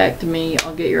 contact me,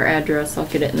 I'll get your address, I'll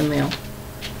get it in the mail.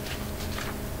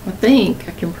 I think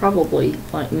I can probably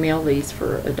like mail these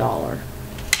for $1.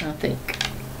 I think.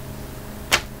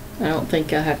 I don't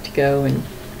think I have to go and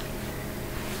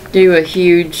do a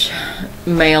huge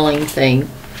mailing thing,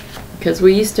 because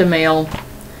we used to mail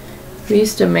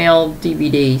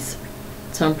DVDs.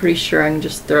 So I'm pretty sure I can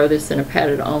just throw this in a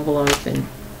padded envelope and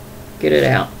get it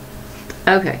out.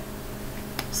 Okay.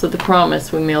 So the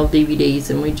Promise, we mailed DVDs,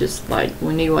 and we just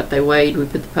we knew what they weighed. We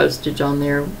put the postage on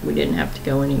there. We didn't have to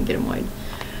go in and get them weighed.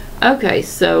 Okay,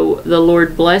 so the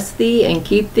Lord bless thee and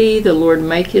keep thee. The Lord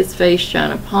make his face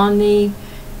shine upon thee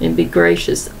and be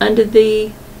gracious unto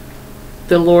thee.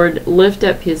 The Lord lift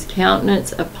up his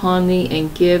countenance upon thee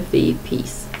and give thee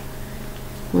peace.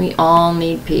 We all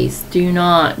need peace. Do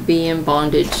not be in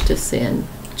bondage to sin.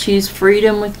 Choose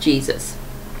freedom with Jesus.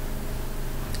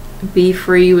 Be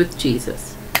free with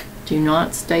Jesus. Do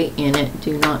not stay in it.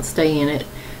 Do not stay in it.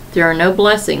 There are no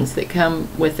blessings that come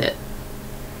with it.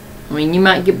 I mean, you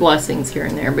might get blessings here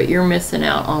and there, but you're missing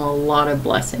out on a lot of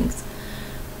blessings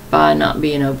by not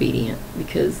being obedient,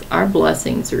 because our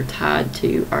blessings are tied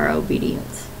to our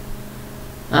obedience.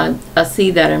 I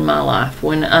see that in my life.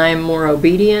 When I'm more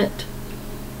obedient,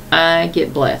 I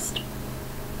get blessed.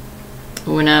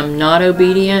 When I'm not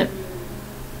obedient,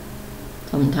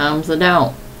 sometimes I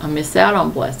don't. I miss out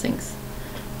on blessings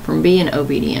from being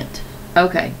obedient.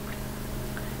 Okay.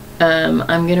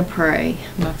 I'm going to pray.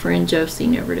 My friend Josie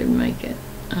never did make it.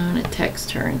 I'm going to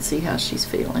text her and see how she's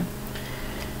feeling.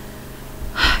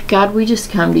 God, we just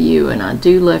come to you, and I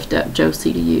do lift up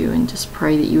Josie to you and just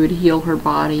pray that you would heal her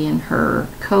body and her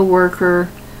co-worker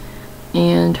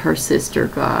and her sister,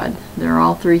 God. They're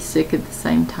all 3 sick at the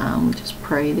same time. We just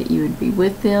pray that you would be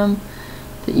with them,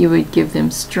 that you would give them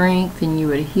strength, and you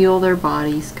would heal their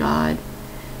bodies, God.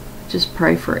 Just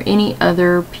pray for any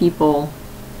other people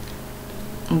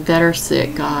that are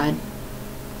sick, God,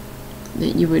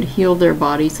 that you would heal their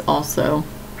bodies also.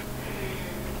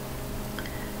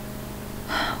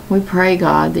 We pray,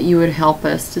 God, that you would help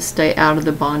us to stay out of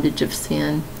the bondage of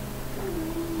sin.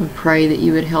 We pray that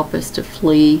you would help us to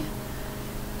flee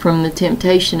from the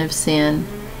temptation of sin.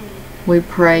 We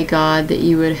pray, God, that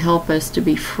you would help us to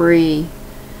be free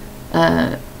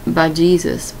by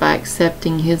Jesus, by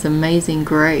accepting his amazing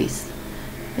grace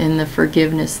and the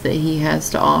forgiveness that he has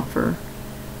to offer.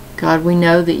 God, we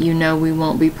know that you know we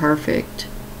won't be perfect,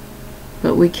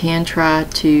 but we can try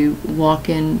to walk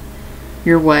in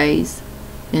your ways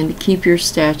and to keep your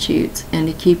statutes and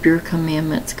to keep your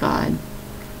commandments, God,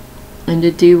 and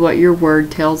to do what your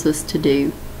word tells us to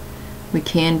do. We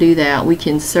can do that. We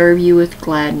can serve you with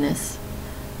gladness.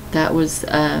 That was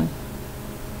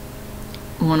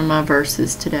one of my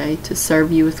verses today, to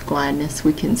serve you with gladness.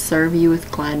 We can serve you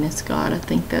with gladness, God. I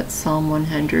think that's Psalm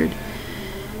 100.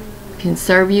 We can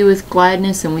serve you with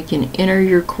gladness, and we can enter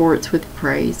your courts with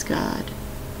praise, God.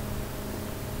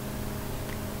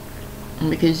 And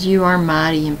because you are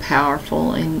mighty and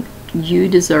powerful, and you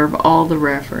deserve all the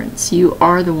reverence. You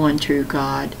are the one true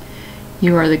God.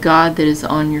 You are the God that is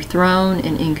on your throne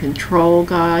and in control,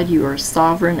 God. You are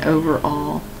sovereign over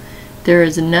all. There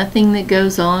is nothing that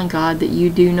goes on, God, that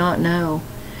you do not know.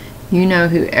 You know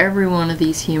who every one of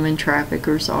these human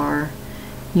traffickers are.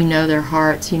 You know their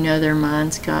hearts. You know their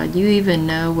minds, God. You even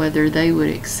know whether they would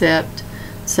accept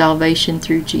salvation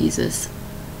through Jesus.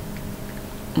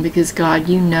 Because, God,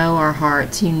 you know our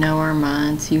hearts. You know our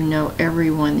minds. You know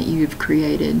everyone that you have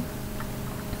created.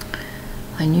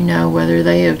 And you know whether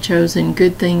they have chosen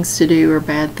good things to do or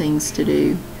bad things to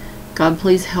do. God,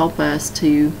 please help us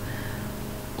to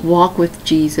walk with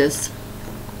Jesus,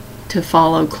 to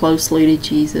follow closely to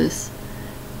Jesus,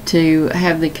 to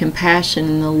have the compassion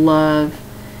and the love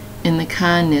and the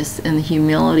kindness and the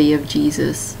humility of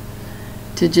Jesus,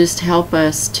 to just help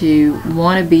us to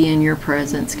want to be in your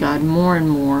presence, God, more and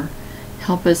more.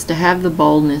 Help us to have the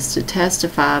boldness to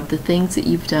testify of the things that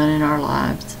you've done in our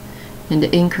lives and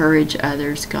to encourage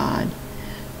others, God.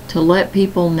 To let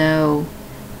people know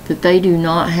that they do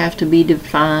not have to be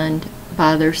defined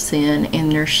by their sin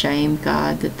and their shame,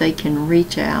 God, that they can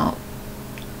reach out.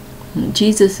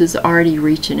 Jesus is already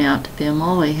reaching out to them.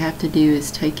 All they have to do is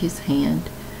take his hand,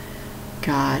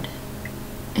 God,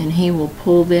 and he will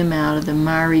pull them out of the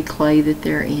miry clay that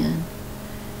they're in.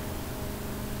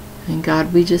 And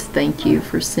God, we just thank you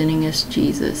for sending us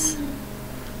Jesus,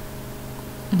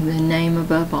 in the name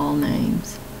above all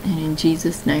names. And in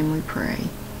Jesus' name we pray.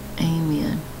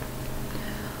 Amen.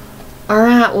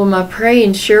 Alright, well, my pray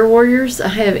and share warriors, I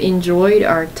have enjoyed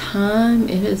our time.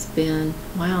 It has been,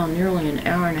 wow, nearly an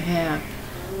hour and a half.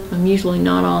 I'm usually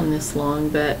not on this long,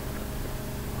 but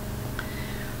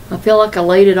I feel like I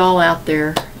laid it all out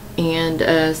there.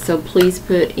 And so please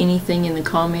put anything in the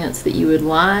comments that you would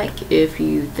like. If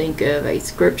you think of a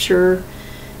scripture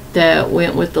that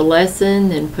went with the lesson,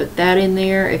 then put that in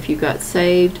there. If you got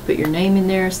saved, put your name in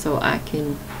there so I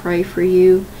can pray for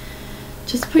you.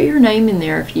 Just put your name in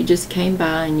there if you just came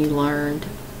by and you learned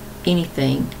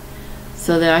anything,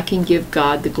 so that I can give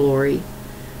God the glory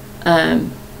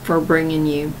for bringing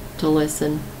you to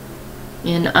listen.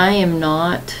 And I am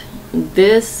not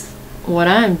what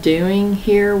I'm doing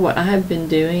here, what I have been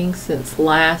doing since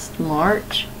last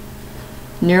March,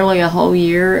 nearly a whole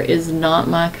year, is not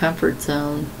my comfort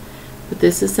zone. But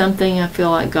this is something I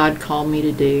feel like God called me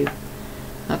to do.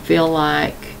 I feel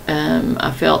like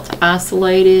I felt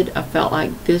isolated. I felt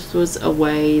like this was a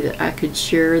way that I could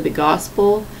share the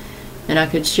gospel and I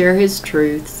could share his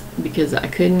truths, because I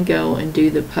couldn't go and do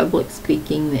the public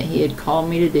speaking that he had called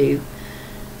me to do.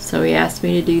 So he asked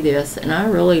me to do this, and I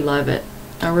really love it.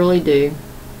 I really do.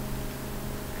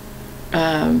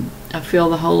 I feel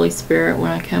the Holy Spirit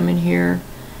when I come in here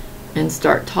and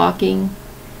start talking.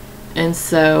 And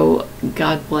so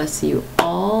God bless you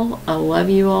all. I love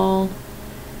you all.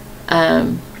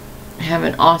 Have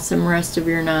an awesome rest of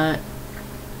your night,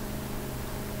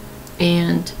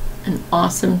 and an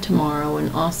awesome tomorrow, an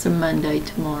awesome Monday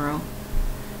tomorrow.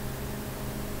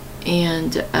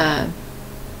 And I'm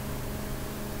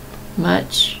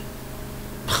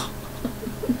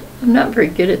not very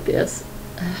good at this.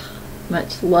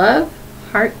 Much love,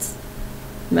 hearts,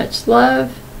 much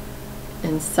love,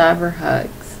 and cyber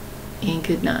hugs, and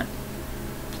good night.